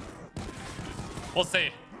 We'll see.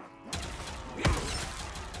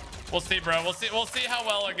 We'll see, bro. We'll see how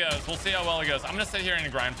well it goes. We'll see how well it goes. I'm gonna sit here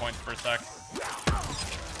and grind points for a sec.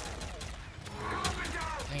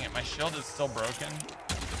 Dang it, my shield is still broken.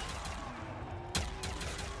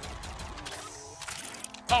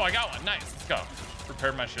 Oh, I got one. Nice. Let's go.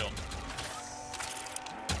 Repaired my shield.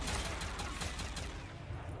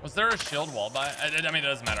 Was there a shield wall by? I mean, it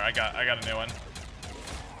doesn't matter. I got a new one.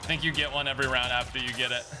 I think you get one every round after you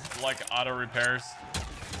get it, like auto repairs.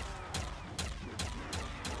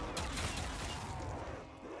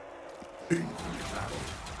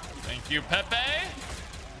 Thank you, Pepe.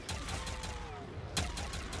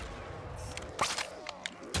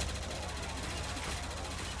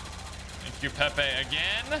 Thank you, Pepe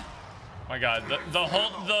again. Oh my God,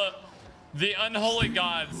 the unholy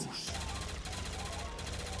gods.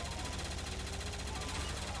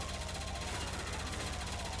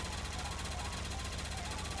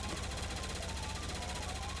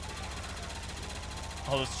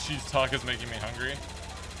 All this cheese talk is making me hungry.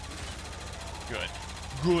 Good.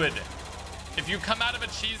 Good. If you come out of a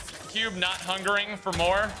cheese cube not hungering for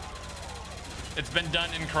more, It's been done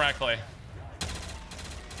incorrectly.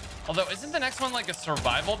 Although, isn't the next one like a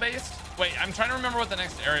survival based? Wait, I'm trying to remember what the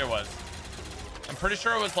next area was. I'm pretty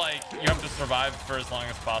sure it was like you have to survive for as long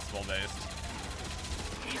as possible based.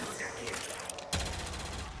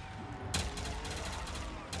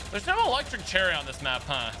 There's no electric cherry on this map,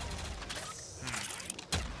 huh?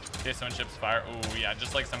 Queso and chips fire. Ooh, yeah,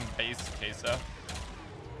 just like some base queso.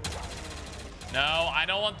 No, I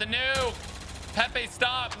don't want the nuke. Pepe,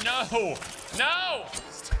 stop. No, no.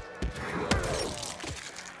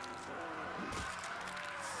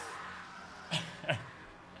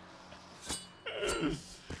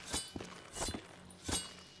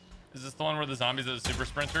 Is this the one where the zombies are the super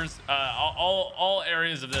sprinters? All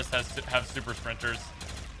areas of this have super sprinters.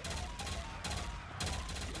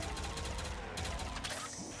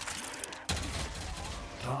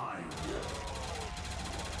 Time.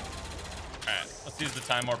 Alright, let's use the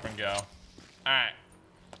time warp and go. Alright.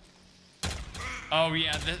 Oh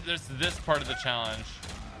yeah, there's this part of the challenge.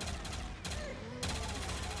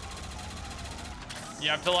 You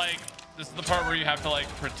have to like, this is the part where you have to like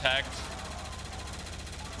protect.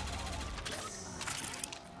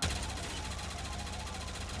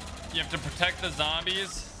 You have to protect the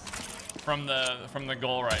zombies from the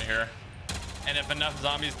goal right here. And if enough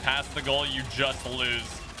zombies pass the goal, you just lose.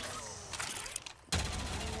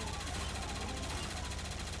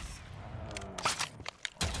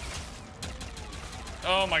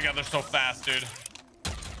 Oh my god, they're so fast, dude.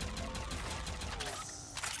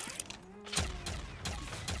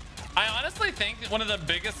 I honestly think one of the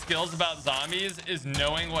biggest skills about zombies is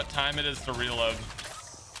knowing what time it is to reload.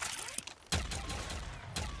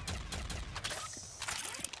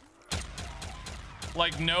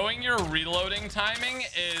 Like, knowing your reloading timing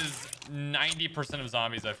is 90% of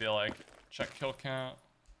zombies, I feel like. Check kill count.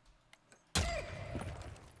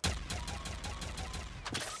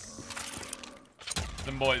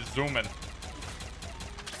 Them boys zooming.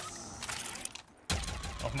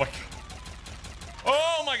 Oh my god.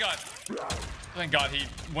 Oh my god. Thank god he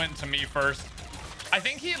went to me first. I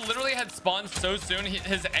think he literally had spawned so soon,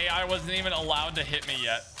 his AI wasn't even allowed to hit me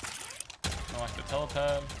yet. I like the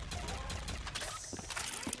telepad.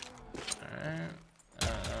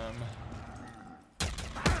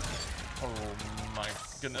 Oh my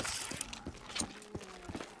goodness.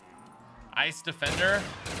 Ice Defender.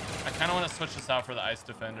 I kind of want to switch this out for the Ice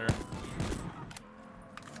Defender.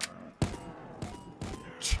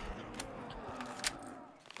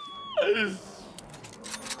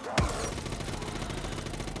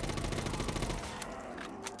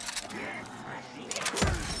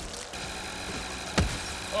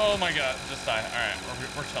 Oh my god, just die. All right,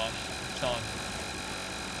 we're chilling. We're chilling.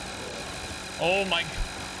 Oh my.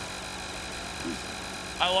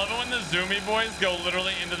 I love it when the Zoomy boys go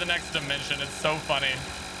literally into the next dimension. It's so funny.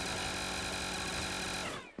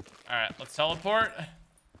 All right, let's teleport. All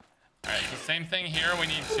right, the same thing here. We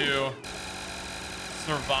need to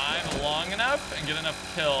survive long enough and get enough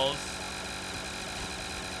kills.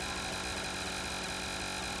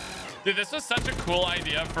 Dude, this was such a cool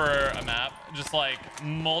idea for a map. Just like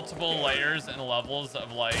multiple layers and levels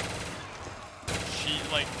of like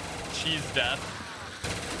cheese death.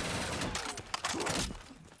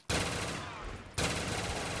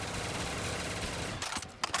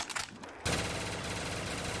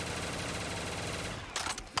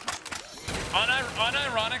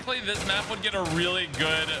 Unironically, this map would get a really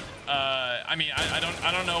good. I mean,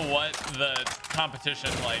 I don't know what the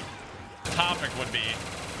competition like topic would be,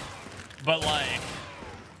 but like,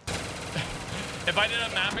 if I did a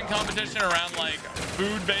mapping competition around like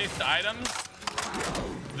food-based items,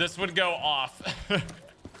 this would go off.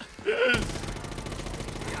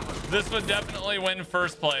 This would definitely win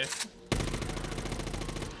first place.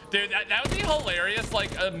 Dude, that would be hilarious,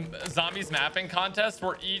 like a zombies mapping contest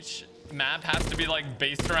where each map has to be like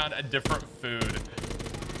based around a different food.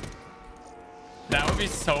 That would be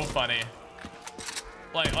so funny.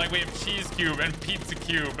 Like we have Cheesecube and Pizza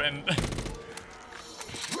Cube and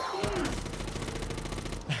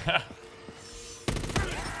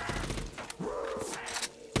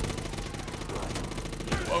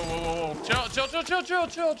whoa.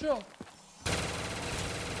 Chill.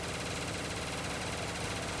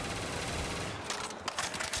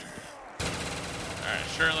 Alright,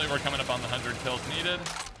 surely we're coming up on the 100 kills needed.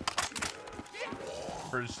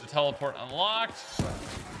 Bridge to teleport unlocked.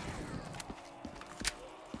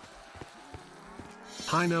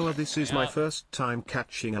 Hi Noah, this is my first time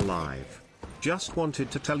catching a live. Just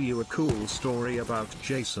wanted to tell you a cool story about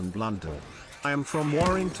Jason Blundell. I am from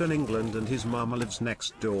Warrington, England, and his mama lives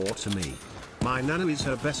next door to me. My nana is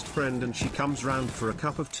her best friend and she comes round for a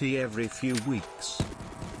cup of tea every few weeks.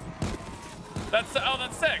 That's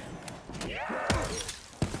sick.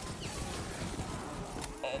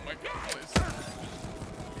 Oh my god, please.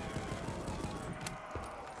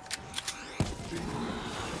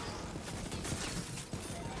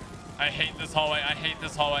 I hate this hallway. I hate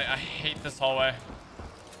this hallway. I hate this hallway.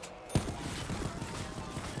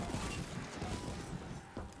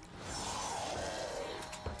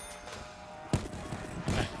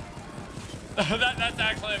 That's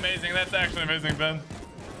actually amazing. That's actually amazing, Ben.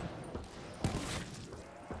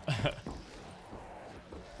 There's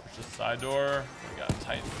a side door. We got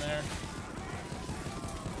Titan there.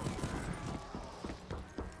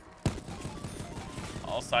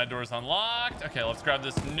 All side doors unlocked. Okay, let's grab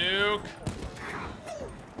this nuke.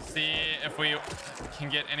 See if we can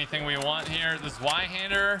get anything we want here. This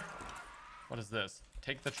Y-hander. What is this?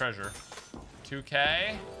 Take the treasure.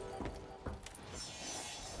 2K.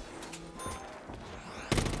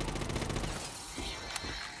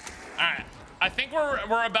 All right, I think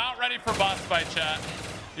we're about ready for boss fight, chat.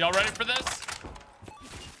 Y'all ready for this?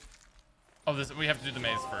 Oh, we have to do the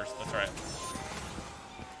maze first. That's right.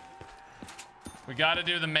 We got to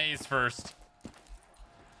do the maze first,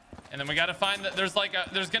 and then we got to find that there's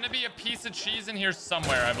gonna be a piece of cheese in here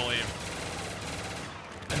somewhere, I believe.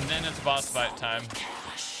 And then it's boss fight time.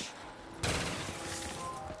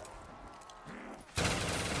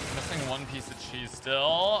 Missing one piece of cheese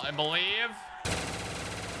still, I believe.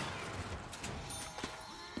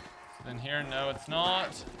 In here, no, it's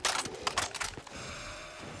not.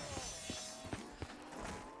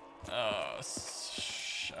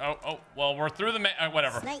 Oh, well, we're through the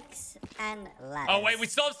whatever. Snakes and ladders. Oh wait, we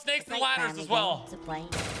still have snakes and ladders as well. To play,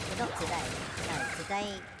 but not today. No,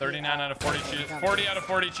 today. 39 out of 40 cheeses. 40 out of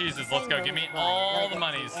 40 cheeses. Let's go. Give me all the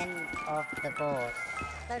monies. End of the board.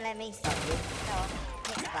 Don't let me stop you. Go on,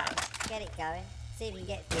 hit the button. Get it going. See if you can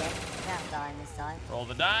get to the end without dying this time. Roll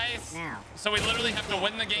the dice. Now. So we literally have to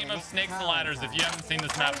win the game of snakes and ladders if you haven't seen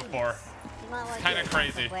this map before. It's kind of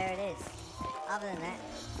crazy. Where it is. Other than that,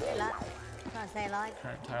 good luck. Try to stay alive.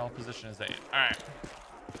 Current tile position is 8. All right.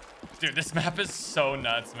 Dude, this map is so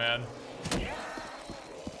nuts, man. All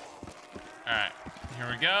right. Here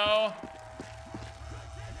we go.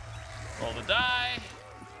 Roll the die.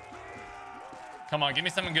 Come on, give me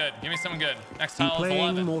something good. Give me something good. Next tile is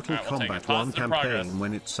 11. Mortal All right, we'll take it. Kombat 1 Positive campaign progress.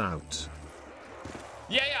 when it's out.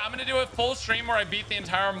 Yeah, I'm gonna do a full stream where I beat the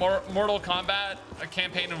entire Mortal Kombat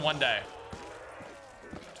campaign in one day.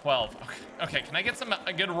 12. Okay, can I get some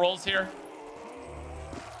good rolls here?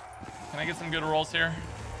 Can I get some good rolls here?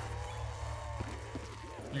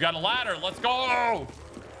 You got a ladder. Let's go.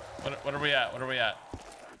 What are we at? What are we at?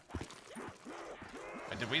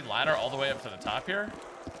 Wait, did we ladder all the way up to the top here?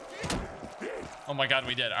 Oh my god,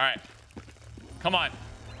 we did. All right. Come on.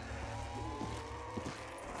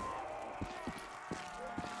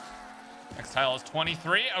 Next tile is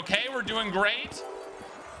 23. Okay, we're doing great.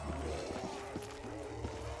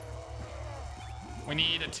 We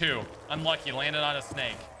need a 2. Unlucky, landed on a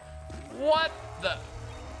snake. What the? All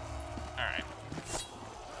right.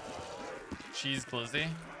 Cheese glizzy.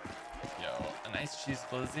 Yo, a nice cheese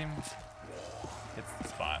glizzy hits the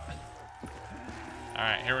spot. All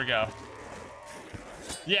right, here we go.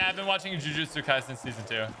 Yeah, I've been watching Jujutsu Kaisen season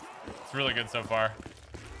 2. It's really good so far.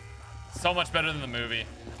 So much better than the movie.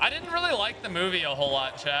 I didn't really like the movie a whole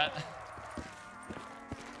lot, chat.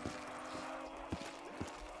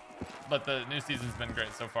 But the new season's been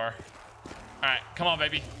great so far. All right, come on,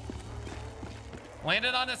 baby.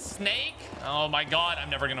 Landed on a snake? Oh my god, I'm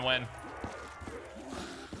never gonna win.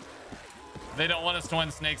 They don't want us to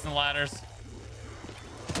win snakes and ladders.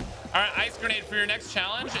 All right, ice grenade for your next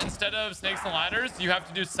challenge. Instead of snakes and ladders, you have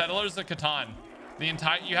to do Settlers of Catan.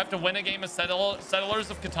 You have to win a game of Settlers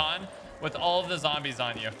of Catan with all of the zombies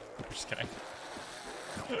on you. I'm just kidding.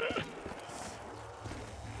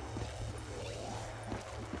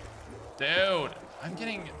 Dude, I'm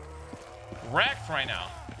getting wrecked right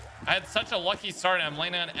now. I had such a lucky start and I'm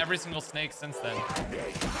landing on every single snake since then.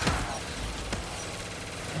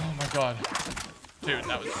 Oh my god. Dude,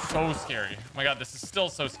 that was so scary. Oh my god, this is still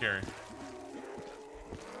so scary.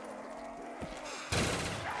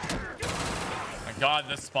 Oh my god,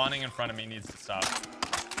 this spawning in front of me needs to stop.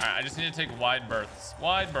 Alright, I just need to take wide berths.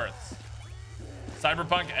 Wide berths.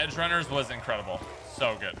 Cyberpunk Edge Runners was incredible.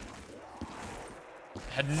 So good.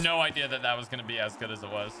 Had no idea that that was going to be as good as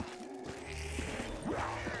it was.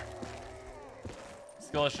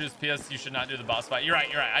 Skill issues. PS, you should not do the boss fight. You're right.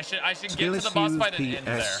 You're right. I should get to the boss fight and end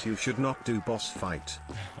there. You should not do boss fight.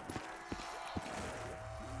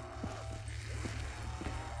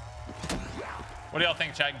 What do y'all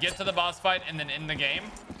think, chat? Get to the boss fight and then end the game.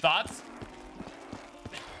 Thoughts?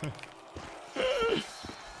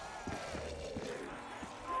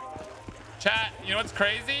 Chat, you know what's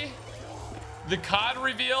crazy? The COD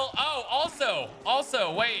reveal. Oh,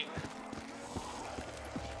 also, wait.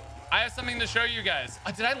 I have something to show you guys.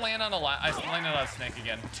 Did I land on a I landed on a snake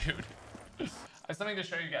again, dude. I have something to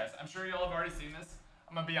show you guys. I'm sure y'all have already seen this.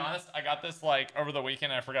 I'm gonna be honest. I got this like over the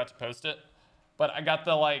weekend. And I forgot to post it, but I got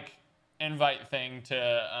the like invite thing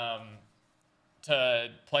to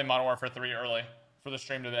play Modern Warfare 3 early for the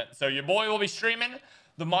streamed event. So your boy will be streaming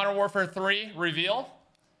the Modern Warfare 3 reveal.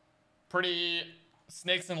 Pretty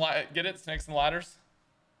snakes and get it? Snakes and ladders.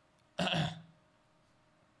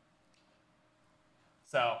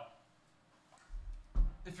 So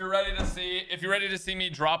if you're ready to see me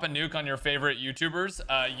drop a nuke on your favorite YouTubers,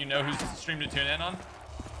 you know who's streamed to tune in on.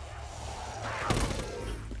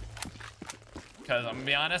 Because I'm gonna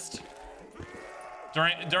be honest,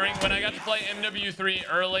 during when I got to play MW3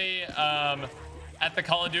 early at the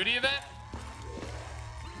Call of Duty event,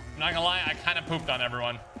 I'm not gonna lie, I kind of pooped on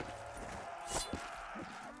everyone. This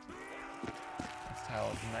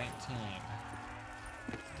tile is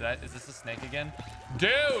 19. Is this a snake again?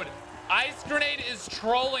 Dude, Ice Grenade is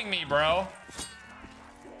trolling me, bro.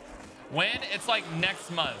 When? It's like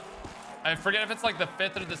next month. I forget if it's like the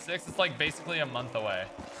 5th or the 6th. It's like basically a month away.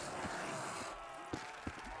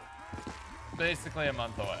 Basically a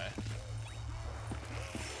month away.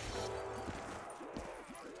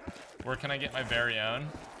 Where can I get my very own?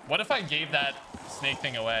 What if I gave that snake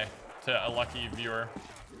thing away to a lucky viewer?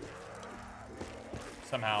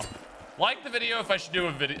 Somehow. Like the video if I should do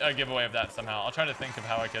a giveaway of that somehow. I'll try to think of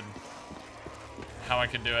how I could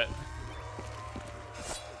do it.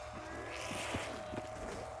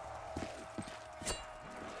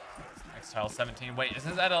 Next tile 17. Wait,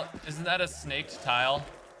 isn't that a snaked tile?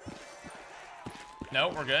 No,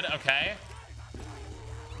 we're good. Okay.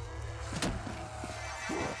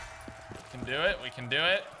 We can do it. We can do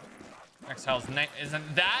it. Next tile's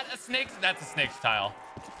isn't that a snake? That's a snake's tile.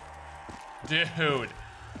 Dude.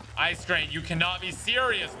 Ice Drain, you cannot be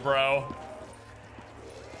serious, bro.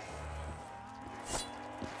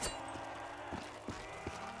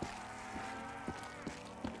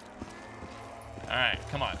 All right,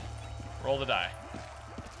 come on. Roll the die.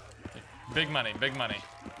 Big money, big money.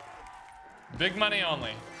 Big money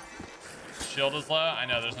only. Shield is low. I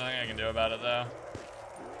know, there's nothing I can do about it, though.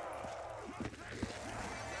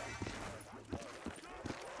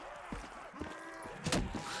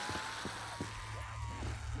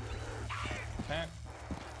 Okay.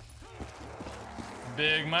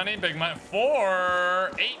 Big money, big money.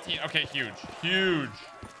 418. Okay, huge. Huge.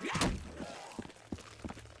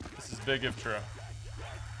 This is big if true.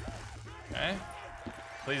 Okay.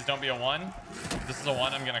 Please don't be a 1. If this is a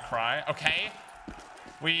 1, I'm gonna cry. Okay.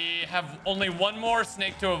 We have only one more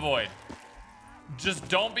snake to avoid. Just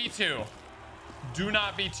don't be 2. Do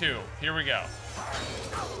not be 2. Here we go.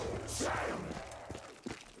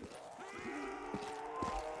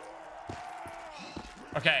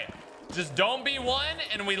 Okay. Just don't be 1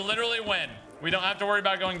 and we literally win. We don't have to worry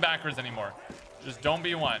about going backwards anymore. Just don't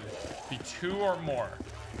be 1. Be 2 or more.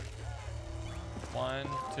 1,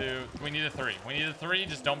 2. We need a 3. We need a 3.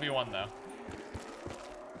 Just don't be 1 though.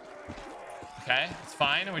 Okay, it's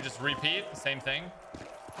fine. We just repeat the same thing.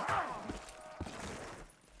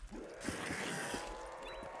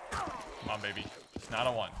 Come on, baby. Just not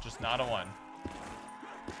a 1. Just not a 1.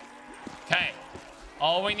 Okay.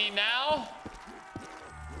 All we need now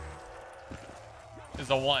is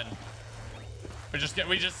a 1. We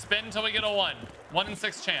just spin until we get a 1. 1 in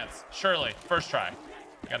 6 chance. Surely. First try.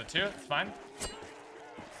 Got a 2. It's fine.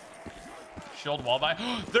 Shield wall buy.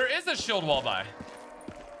 There is a shield wall buy.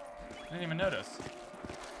 I didn't even notice.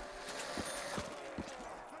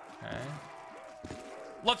 Okay.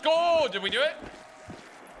 Let's go! Did we do it?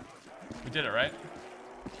 We did it, right?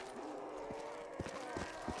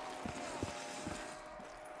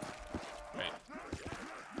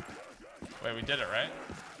 Wait, we did it, right?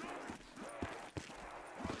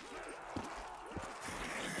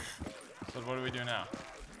 So what do we do now?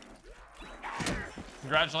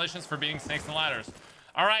 Congratulations for beating Snakes and Ladders.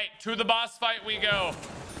 All right, to the boss fight we go.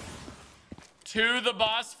 To the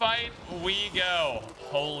boss fight we go.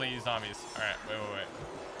 Holy zombies. All right, wait.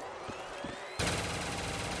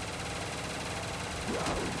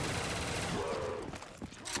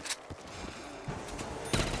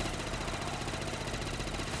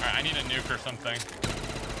 All right, I need a nuke or something.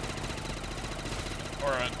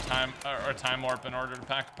 Or a time warp in order to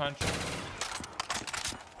pack a punch.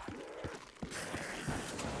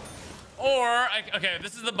 Okay,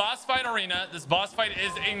 this is the boss fight arena. This boss fight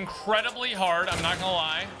is incredibly hard. I'm not gonna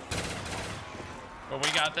lie. But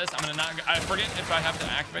we got this. I forget if I have to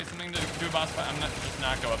activate something to do a boss fight. I'm not just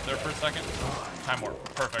not go up there for a second. Time warp.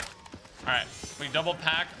 Perfect. All right, we double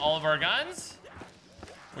pack all of our guns.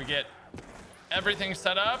 We get everything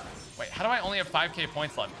set up. Wait, how do I only have 5k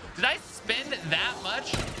points left? Did I spend that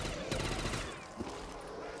much?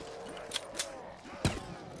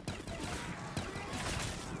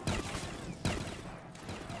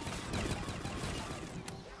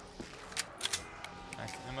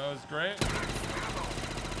 Nice ammo is great.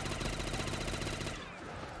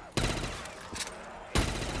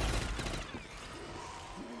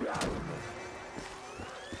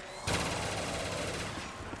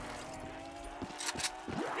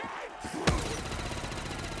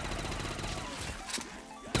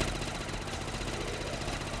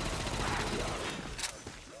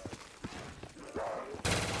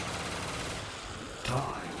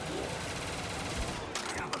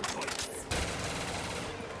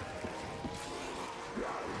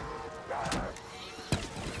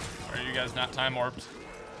 Are you guys not time warped?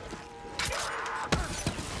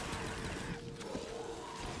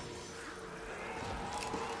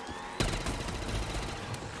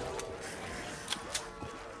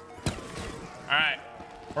 Alright,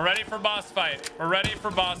 we're ready for boss fight. We're ready for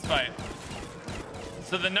boss fight.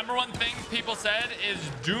 So the number one thing people said is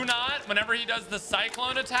do not, whenever he does the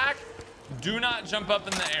cyclone attack, do not jump up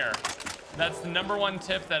in the air. That's the number one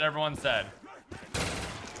tip that everyone said.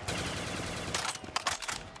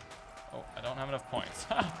 Oh, I don't have enough points.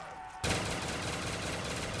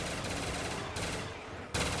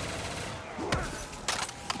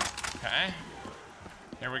 Okay,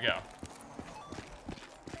 here we go.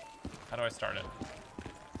 How do I start it?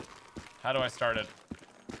 How do I start it?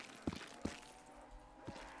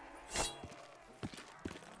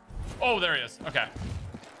 Oh, there he is. Okay.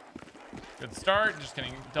 Good start. Just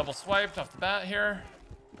getting double swiped off the bat here.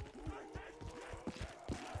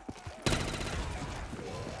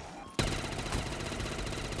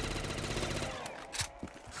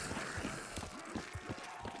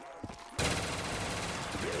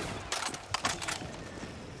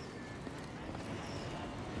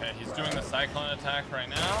 Okay, he's doing the cyclone attack right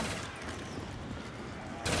now.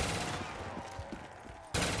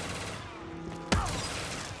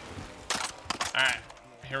 Alright,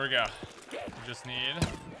 here we go. We just need...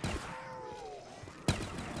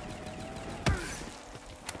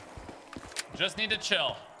 Just need to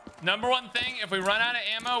chill. Number one thing, if we run out of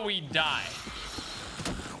ammo, we die.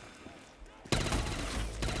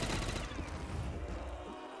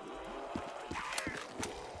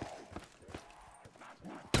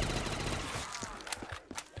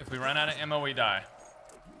 If we run out of ammo, we die.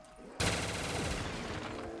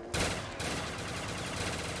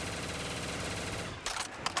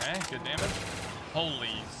 Okay, good damage. Holy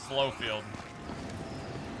slow field.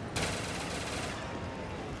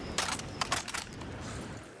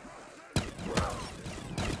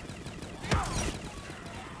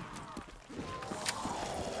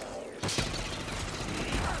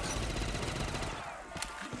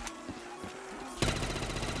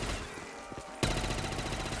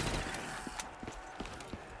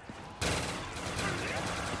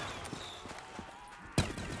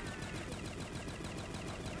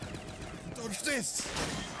 Dodge this!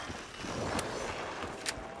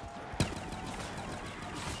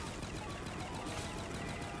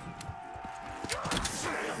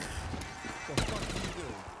 What the fuck are you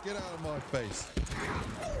doing? Get out of my face.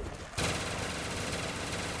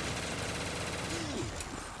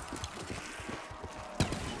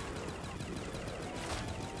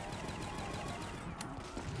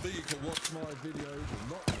 Think you can watch my videos and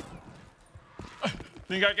not...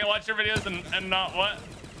 Think I can watch your videos and not what?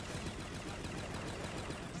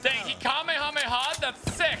 Dang, he Kamehameha'd?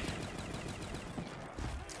 That's sick.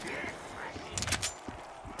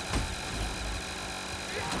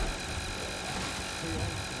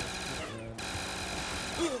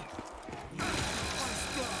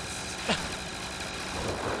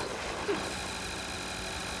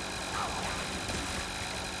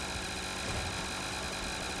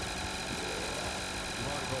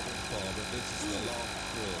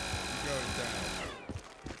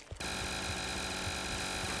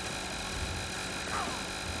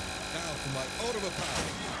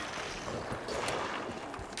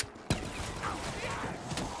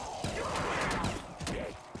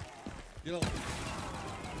 You know,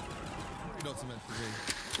 you're not meant to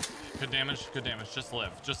be. Good damage, good damage. Just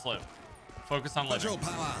live, just live. Focus on living.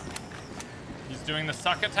 Power. He's doing the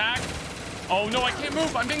suck attack. Oh no, I can't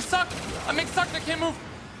move. I'm being sucked. I'm being sucked. I can't move.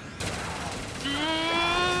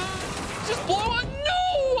 Just blow it.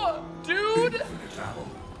 No, dude.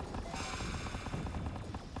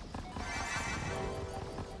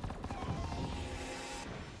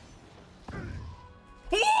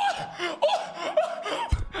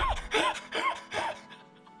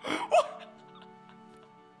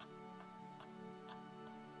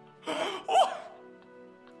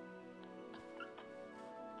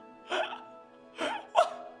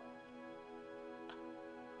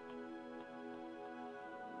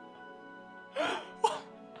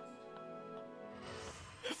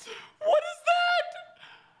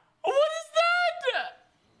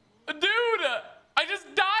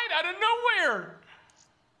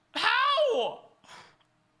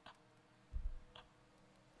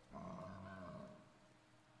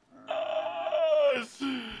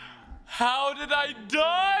 How did I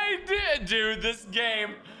die? Dude, this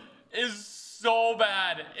game is so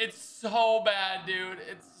bad. It's so bad, dude.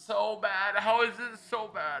 It's so bad. How is it so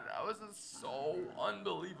bad? How is it so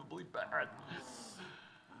unbelievably bad?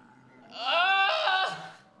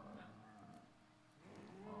 Ah!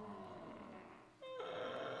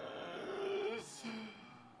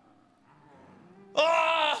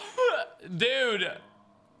 Ah! Dude.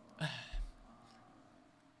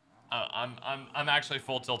 I'm actually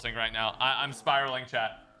full tilting right now. I'm spiraling,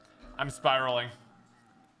 chat. I'm spiraling.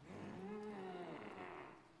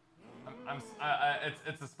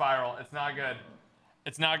 It's a spiral. It's not good.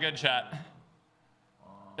 It's not good, chat.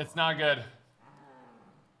 It's not good.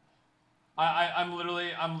 I'm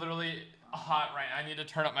literally hot right now. I need to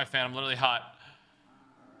turn up my fan. I'm literally hot.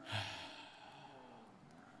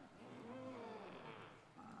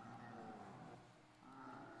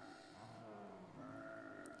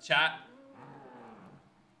 Chat.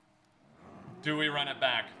 Do we run it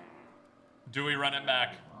back? Do we run it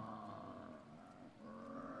back?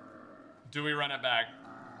 Do we run it back?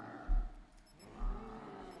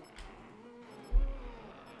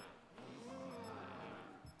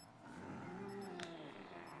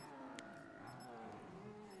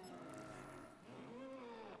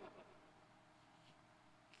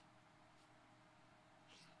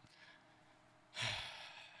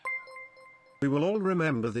 We will all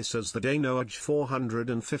remember this as the day Noaj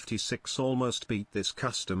 456 almost beat this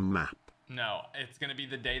custom map. No, it's gonna be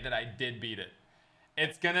the day that I did beat it.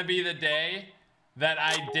 It's gonna be the day that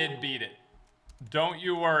I did beat it. Don't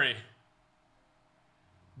you worry.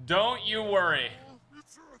 Don't you worry.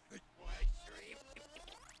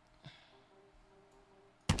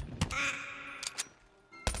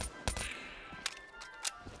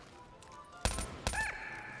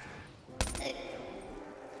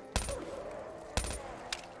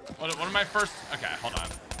 What are my first? Okay, hold on.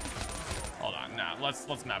 Hold on. Nah,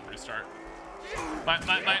 let's map restart.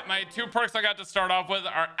 My two perks I got to start off with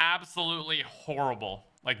are absolutely horrible.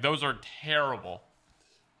 Like, those are terrible.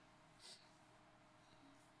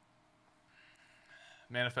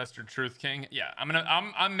 Manifest your truth, King. Yeah,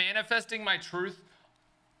 I'm manifesting my truth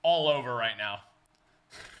all over right now.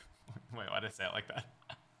 Wait, why did I say it like that?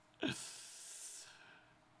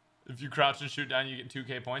 If you crouch and shoot down, you get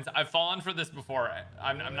 2k points. I've fallen for this before.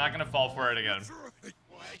 I'm not gonna fall for it again.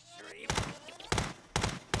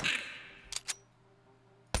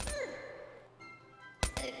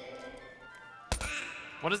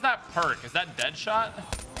 What is that perk? Is that dead shot?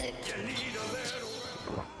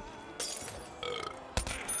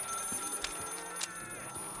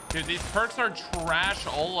 Dude, these perks are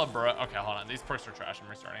trash-ola, bro. Okay, hold on. These perks are trash. I'm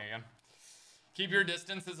restarting again. Keep your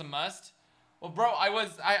distance is a must. Well, bro, I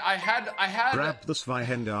had. Grab the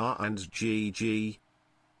Zweihander and GG.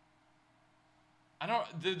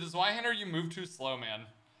 The Zweihander, you move too slow, man.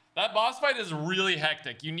 That boss fight is really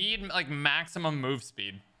hectic. You need, like, maximum move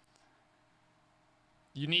speed.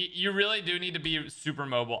 You really do need to be super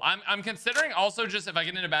mobile. I'm considering also just, if I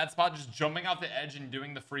get in a bad spot, just jumping off the edge and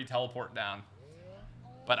doing the free teleport down.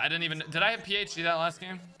 But I didn't even, did I have PhD that last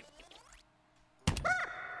game?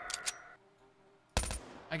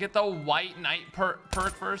 I get the white knight perk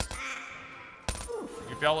first.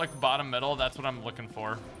 If y'all look bottom middle, that's what I'm looking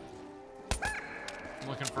for. I'm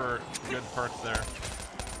looking for good perks there.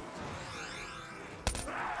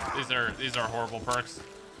 These are horrible perks.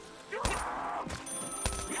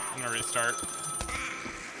 I'm gonna restart.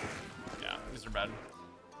 Yeah, these are bad.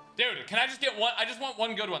 Dude, can I just get one? I just want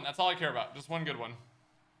one good one. That's all I care about. Just one good one.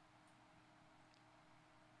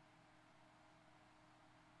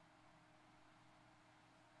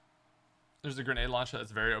 There's a grenade launcher that's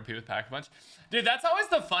very OP with Pack-a-Punch. Dude, that's always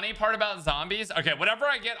the funny part about zombies. Okay, whatever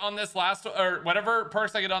I get on this last, or whatever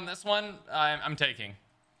perks I get on this one, I'm taking.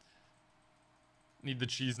 Need the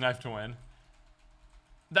cheese knife to win.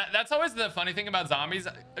 That's always the funny thing about zombies.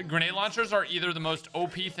 Grenade launchers are either the most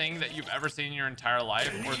OP thing that you've ever seen in your entire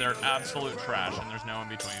life, or they're absolute trash, and there's no in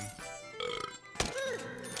between.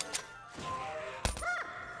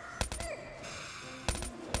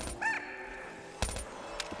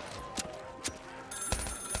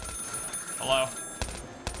 Hello.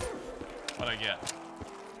 What'd I get?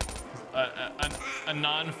 A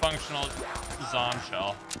non-functional zom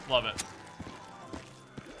shell. Love it.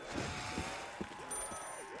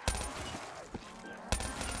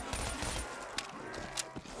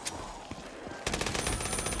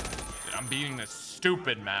 Dude, I'm beating this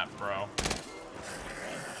stupid map, bro.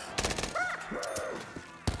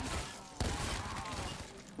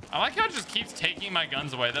 I like how it just keeps taking my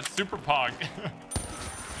guns away. That's super pog.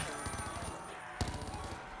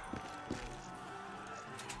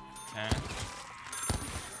 Okay.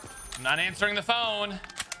 I'm not answering the phone.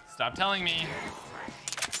 Stop telling me.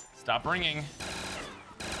 Stop ringing.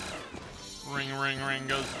 Ring, ring, ring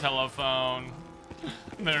goes the telephone.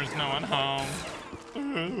 There's no one home.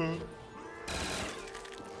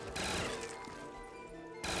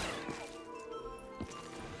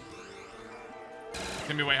 It's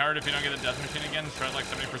gonna be way hard if you don't get the death machine again. Shred like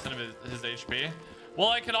 70% of his HP. Well,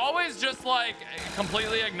 I could always just like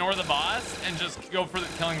completely ignore the boss and just go for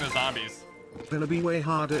killing the zombies. Gonna be way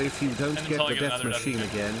harder if you don't get until I the get death another machine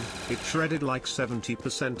death machine. again. It shredded like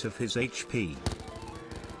 70% of his HP.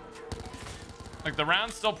 Like the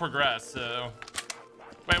rounds still progress, so...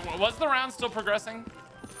 Wait, was the round still progressing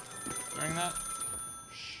during that?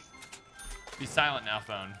 Shh. Be silent now,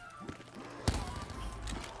 phone.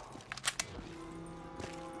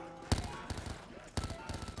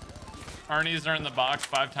 Arnie's are in the box,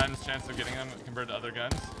 5 times chance of getting them compared to other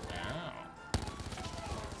guns. Oh.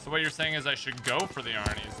 So what you're saying is I should go for the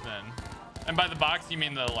Arnie's then. And by the box, you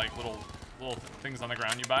mean the like little things on the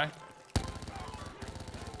ground you buy?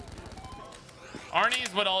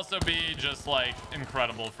 Arnie's would also be just like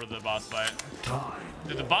incredible for the boss fight.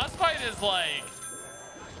 Dude, the boss fight is like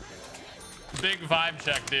big vibe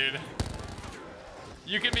check, dude.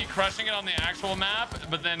 You can be crushing it on the actual map,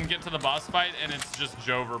 but then get to the boss fight and it's just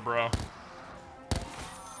Jover, bro.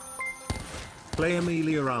 Play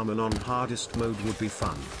Amelia Ramen on hardest mode would be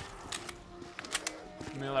fun.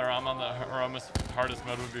 Amelia Ramen on the hardest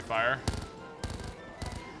mode would be fire.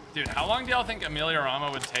 Dude, how long do y'all think Amelia Rama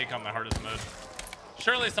would take on the hardest mode?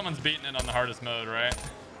 Surely someone's beating it on the hardest mode, right?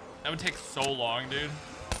 That would take so long, dude.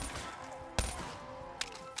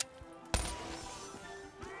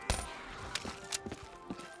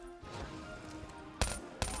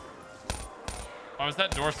 Why was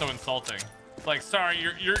that door so insulting? It's like, sorry,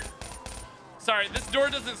 you're sorry, this door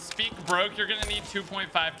doesn't speak broke. You're gonna need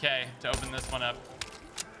 2.5K to open this one up.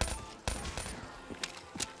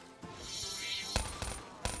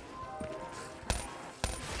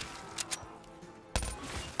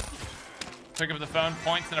 Pick up the phone,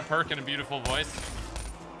 points and a perk and a beautiful voice.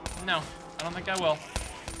 No, I don't think I will.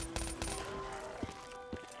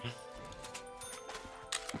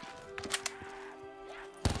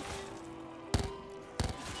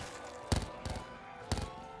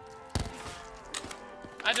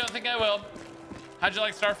 I don't think I will. How'd you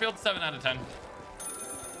like Starfield? 7 out of 10.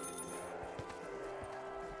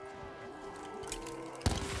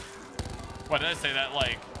 Why did I say that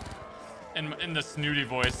like in the snooty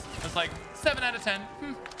voice? It's like 7 out of 10.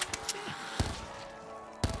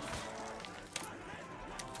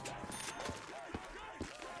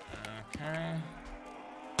 Okay.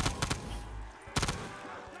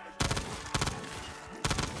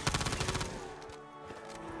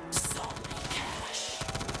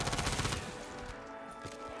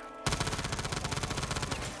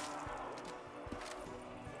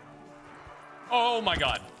 Oh my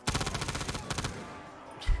god.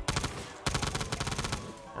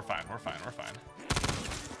 We're fine, we're fine, we're fine.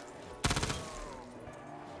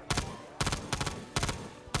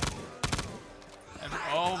 And,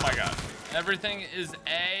 oh my god. Everything is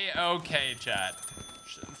A-okay, chat.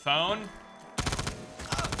 Phone?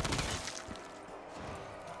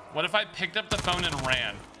 What if I picked up the phone and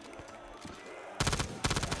ran?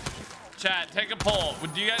 Chat, take a poll.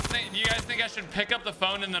 Do you guys think I should pick up the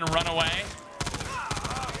phone and then run away?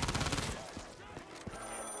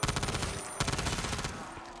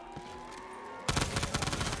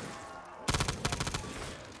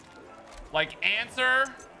 Like answer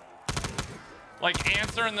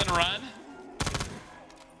and then run?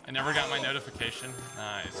 I never got my notification.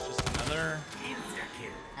 Nice, just another.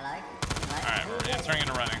 Hello? Alright, we're answering and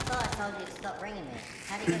running. I thought I told you to stop ringing me.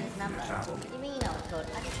 How do you get his number? What do you mean I was called?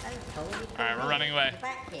 I told you. Alright, we're running away. You're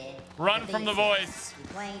back here. Run from the voice. You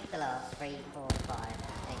played the last 3, 4, 5.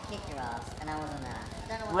 They kicked your ass, and I wasn't there. I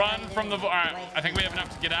don't know what Run from the voice. Alright, I think we have enough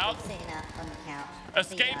to get out. Sitting up on the couch.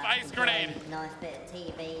 Escape ice grenade. Nice bit of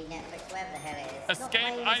TV, Netflix, whatever the hell it is.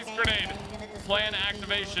 Escape ice grenade. Plan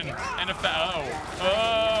activation. And a Oh.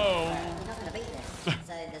 Oh. You're not going to beat this,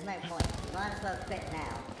 so there's no point. You might as well quit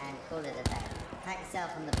now and call it a day. Pat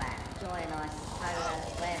yourself on the back, enjoy a nice cola,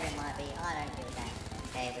 wherever it might be, I don't give a damn.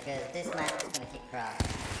 Okay, because this map is going to kick your ass.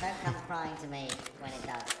 Don't come crying to me when it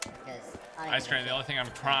does, because I don't Ice grenade, the only thing I'm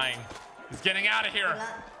crying is getting out of here.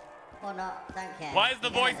 Or not, don't care. Why is the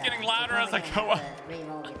voice getting louder as I go up?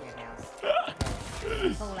 Remortgage your house.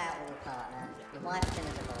 Fall out with your partner. Your wife's going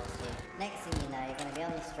to divorce you. Next thing you know, you're going to be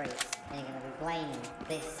on the streets and you're going to be blaming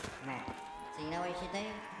this map. So you know what you should do?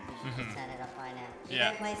 You should just turn it off right now.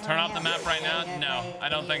 Yeah. Turn off the map right now? No, I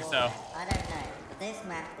don't think so. I don't know. But this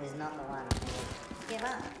map is not the one. Just give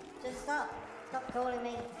up. Just stop. Stop calling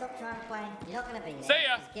me. Stop trying to play. You're not gonna be there. See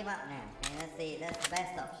ya. Just give up now. Okay, that's the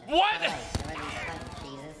best option. What? By the way, there are these funky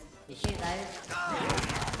cheeses. You shoot those.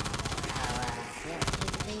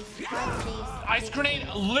 Ice grenade.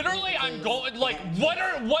 Literally, I'm going. Like, what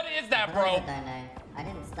is that, bro? Don't know. I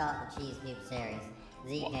didn't start the Cheesecube series.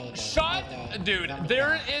 ZK did. Shut, dude.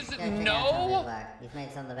 There is no. He's made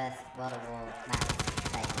some of the best World of War maps.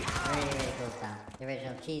 Really, really cool stuff. The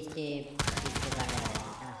original Cheesecube, Cheesecube Unlimited,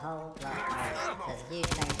 and a whole lot more. There's a huge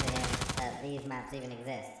thanks to him that these maps even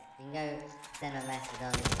exist. You can go send him a message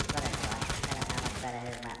on Reddit, right? Tell him how much better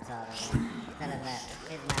his maps are than his. Tell him that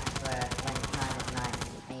his maps were when time was nice,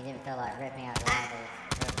 and you didn't feel like ripping out your eyeballs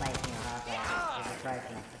to replacing your hardware because it's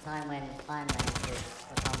broken. The time when Iron Man was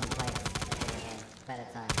a commonplace video game. Better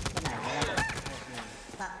time. But no,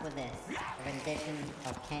 stuck with this. A rendition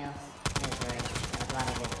of chaos, misery, and a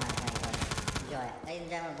bloody good time playing with it. Enjoy it. Ladies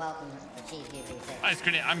and gentlemen, welcome to Cheesecube V6. Ice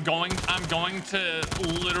grenade. I'm going to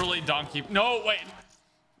literally donkey. No, wait.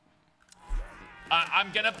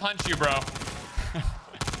 I'm gonna punch you, bro.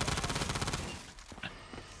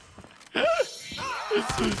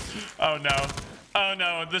 Oh no. Oh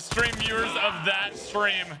no. The stream viewers of that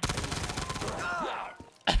stream.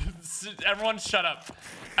 Everyone shut up.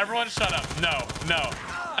 Everyone shut up. No, no.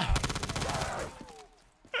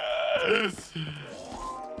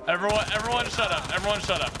 Everyone shut up. Everyone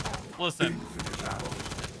shut up. Listen.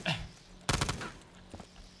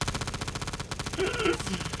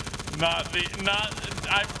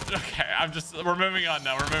 Okay, we're moving on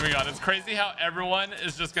now. We're moving on. It's crazy how everyone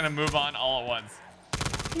is just gonna move on all at once.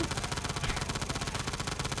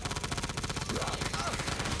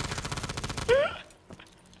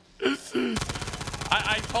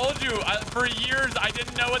 I told you, for years, I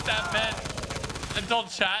didn't know what that meant until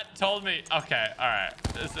chat told me. Okay, all right.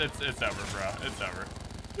 It's over, bro. It's over.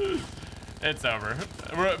 It's over.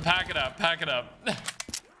 Pack it up. Pack it up.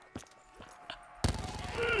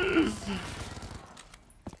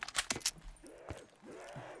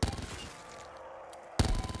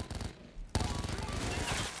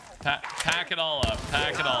 Pack it all up.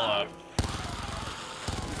 Pack it all up.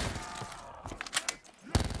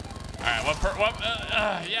 All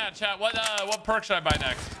right. Yeah, chat. What perk should I buy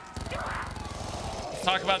next? Let's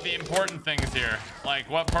talk about the important things here, like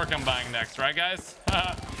what perk I'm buying next, right, guys?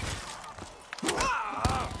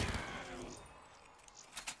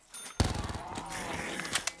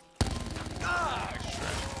 Extra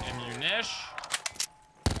ammunition.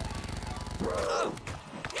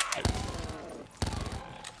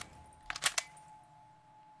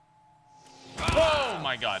 Oh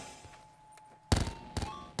my god.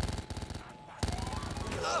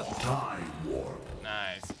 Time warp.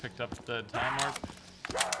 Nice. Picked up the time warp.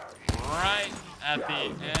 Right at the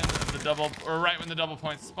end of the double, or right when the double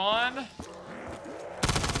points spawned.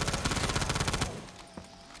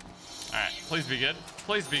 Alright, please be good.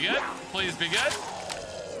 Please be good. Please be good.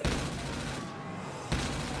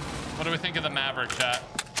 What do we think of the Maverick, chat?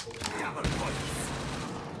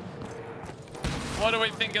 What do we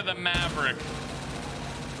think of the Maverick?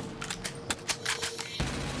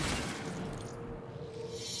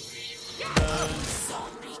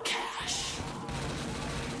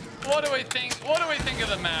 What do we think? What do we think of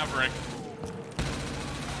the Maverick?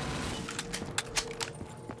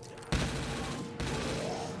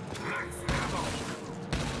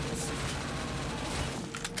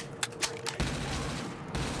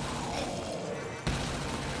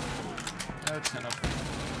 No, 10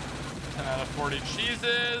 out of 40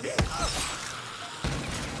 cheeses.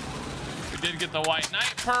 We did get the White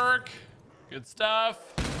Knight perk. Good stuff.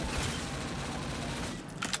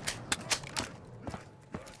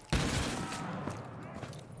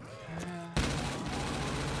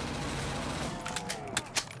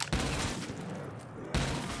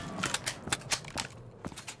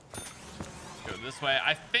 This way.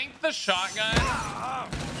 I think the shotgun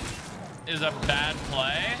is a bad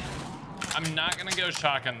play. I'm not gonna go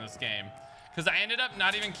shotgun this game because I ended up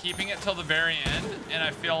not even keeping it till the very end, and I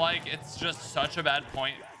feel like it's just such a bad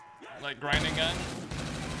point, like grinding gun.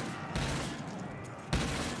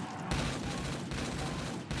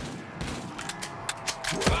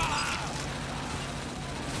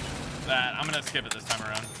 That I'm gonna skip it this time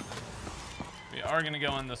around. We are gonna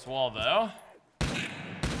go in this wall though.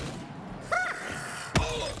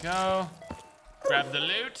 Go. Grab the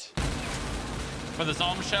loot. For the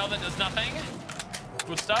Zom shell that does nothing.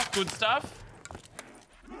 Good stuff, good stuff.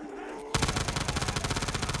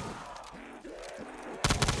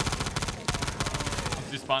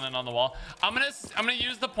 He's spawning on the wall. I'm gonna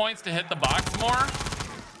use the points to hit the box more.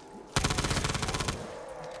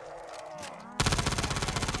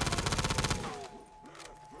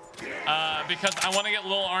 because I want to get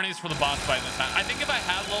Little Arnie's for the boss fight this time. I think if I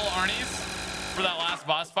had Little Arnie's for that last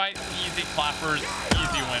boss fight, easy clappers,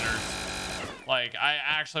 easy winners. Like, I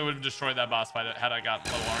actually would have destroyed that boss fight had I got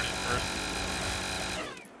Little Arnie's first.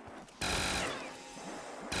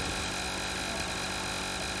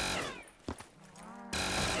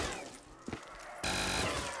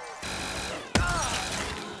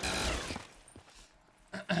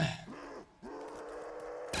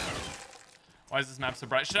 Why is this map so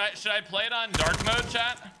bright? Should I play it on dark mode,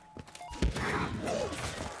 chat?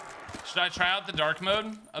 Should I try out the dark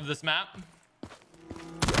mode of this map?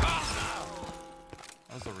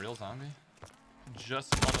 That was a real zombie.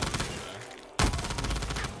 Just one of these.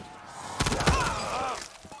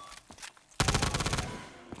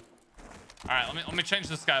 All right, let me change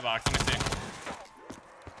the skybox. Let me see.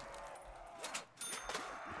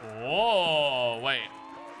 Oh, wait.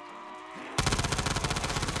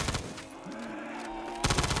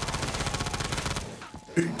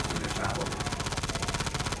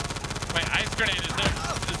 Wait, ice grenade.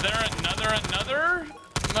 Is there another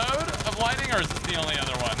mode of lighting, or is this the only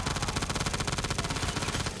other one?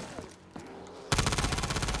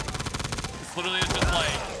 This literally is just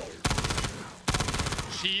like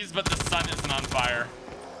cheese, but the sun isn't on fire.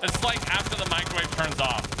 It's like after the microwave turns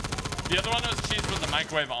off. The other one was cheese with the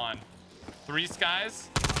microwave on. 3 skies.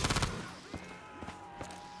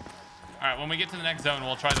 All right, when we get to the next zone,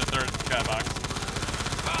 we'll try the 3rd skybox.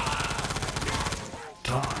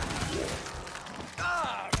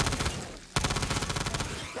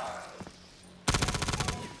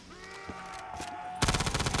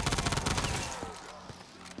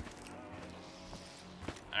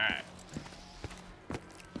 Alright.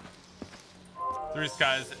 3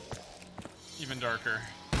 skies, even darker.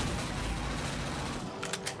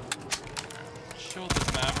 Chill with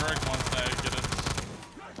this Maverick once I get it.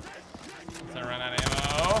 Once I run out of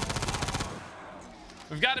ammo.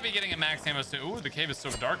 We've got to be getting a max ammo soon. Ooh, the cave is so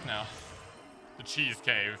dark now. The cheese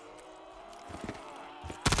cave.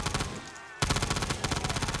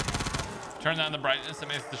 Turn down the brightness. It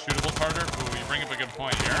makes the shootables harder. Ooh, you bring up a good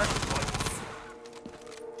point here.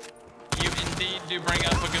 You indeed do bring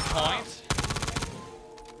up a good point.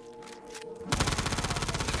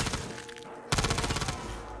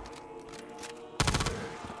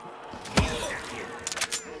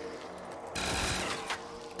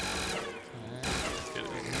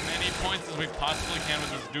 As we possibly can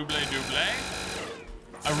with this double.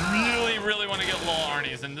 I really want to get Little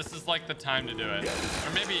Arnie's, and this is like the time to do it.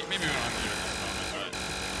 Or maybe we don't have to do it at this moment,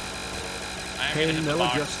 but I am gonna hit the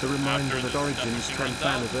box just a reminder after that Origin's 10th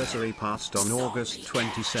anniversary passed on August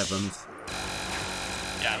 27th.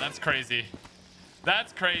 Yeah, that's crazy.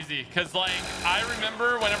 That's crazy, because like I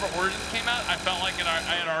remember whenever Origins came out, I felt like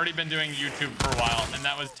I had already been doing YouTube for a while, and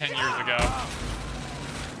that was 10 years ago.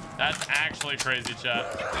 That's actually crazy, chat.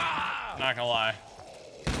 Not gonna lie.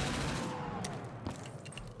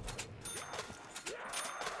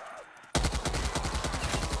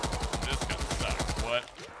 This gun sucks. What?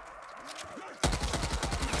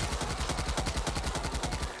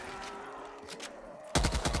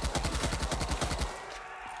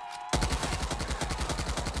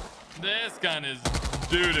 This gun is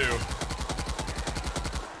doo-doo.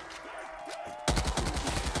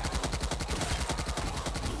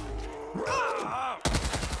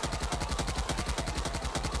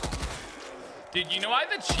 Dude, you know why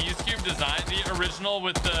the Cheesecube design, the original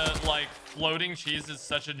with the like floating cheese, is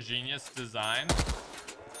such a genius design?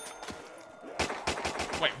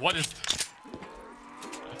 Wait, what is this?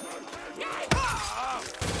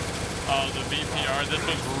 Oh, the VPR, this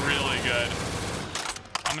was really good.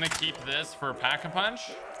 I'm gonna keep this for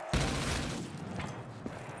Pack-a-Punch.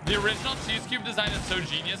 The original Cheesecube design is so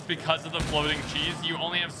genius because of the floating cheese. You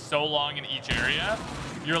only have so long in each area.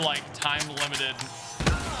 You're like time limited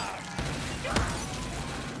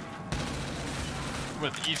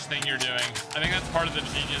with each thing you're doing. I think that's part of the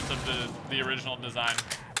genius of the original design.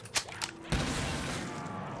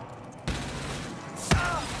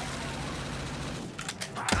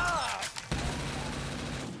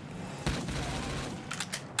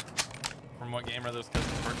 From what game are those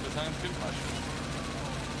custom perk designs? Good question.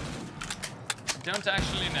 Don't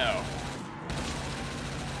actually know.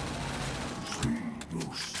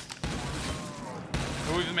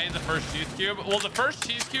 Who even made the first Cheesecube? Well, the first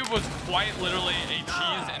Cheesecube was quite literally a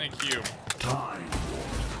cheese in a cube.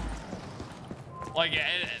 Like,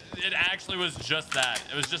 it actually was just that.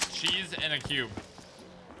 It was just cheese in a cube.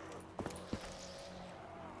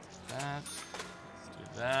 That. Let's do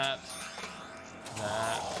that.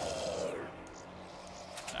 That.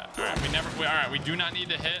 Alright, we do not need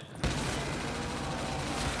to hit.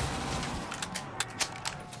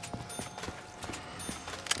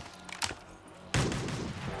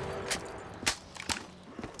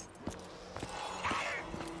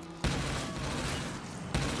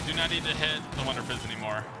 ready to hit the Wonder Fizz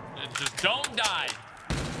anymore. Just don't die,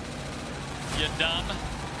 you dumb.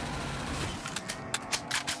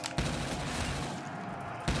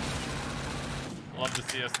 Love the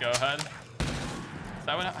CSGO HUD. Is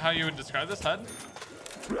that how you would describe this HUD?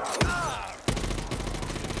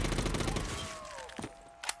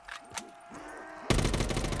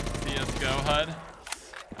 CSGO HUD.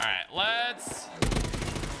 All right, let's.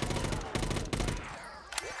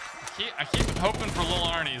 I keep hoping for little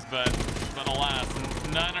Arnie's, but alas,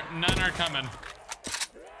 none are coming.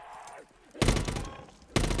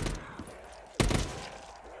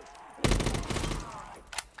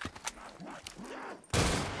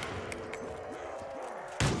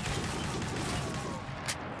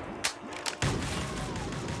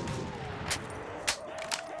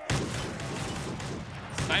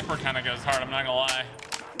 Sniper kind of goes hard, I'm not gonna lie.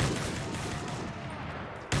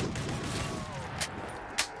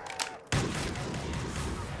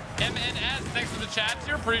 MNS, thanks for the chats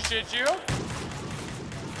here, appreciate you. All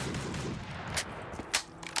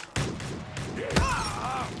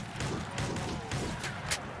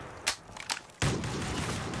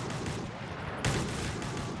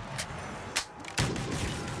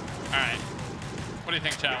right, what do you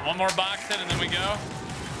think, chat? One more box hit and then we go.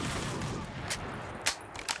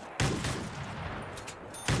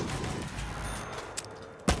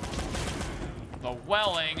 The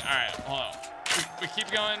welling. All right, hold on. We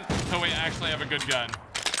keep going until we actually have a good gun.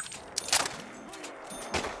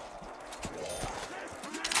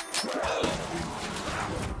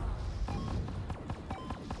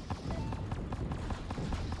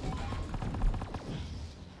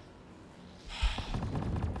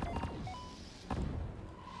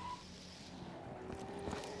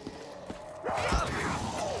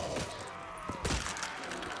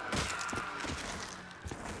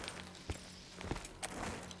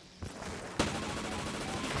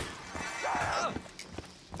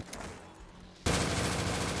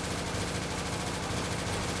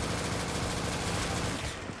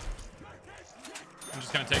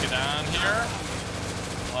 Gonna take it down here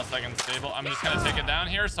unless I can stable. I'm just gonna take it down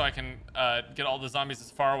here so I can get all the zombies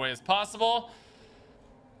as far away as possible.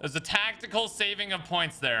 There's a tactical saving of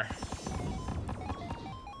points there.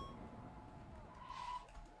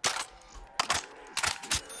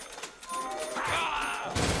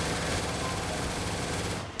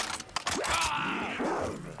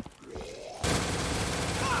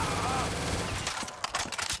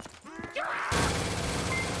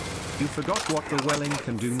 You forgot what the welling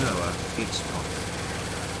can do, Noah. It's pop.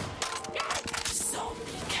 Zombie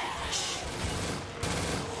cash.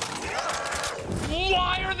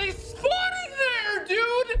 Why are they spawning there,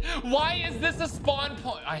 dude? Why is this a spawn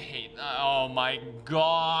point? I hate. Oh my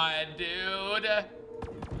god, dude.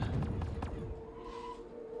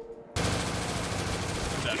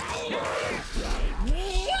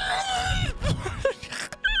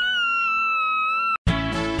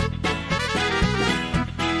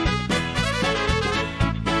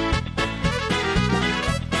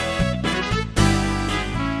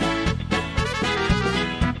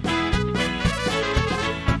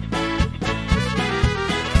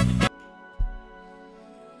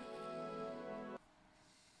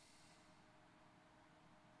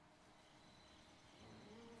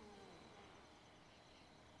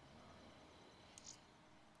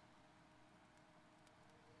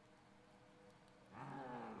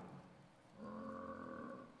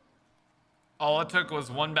 All it took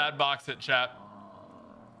was one bad box hit, chat.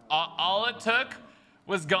 All it took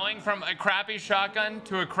was going from a crappy shotgun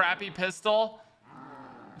to a crappy pistol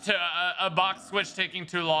to a box switch taking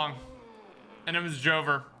too long. And it was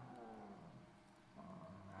Jover.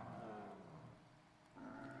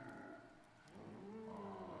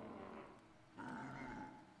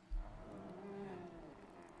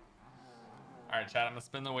 All right, chat, I'm gonna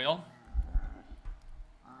spin the wheel.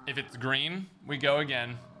 If it's green, we go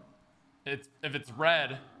again. If it's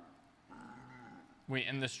red, we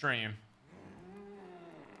end the stream.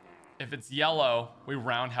 If it's yellow, we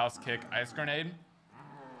roundhouse kick ice grenade.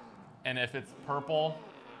 And if it's purple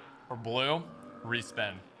or blue,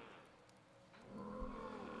 respin.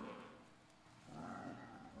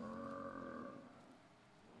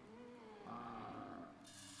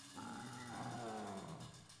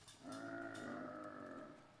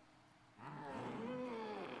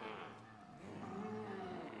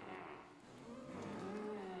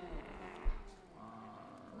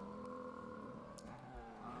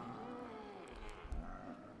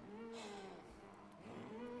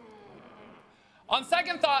 On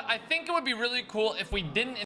second thought, I think it would be really cool if we didn't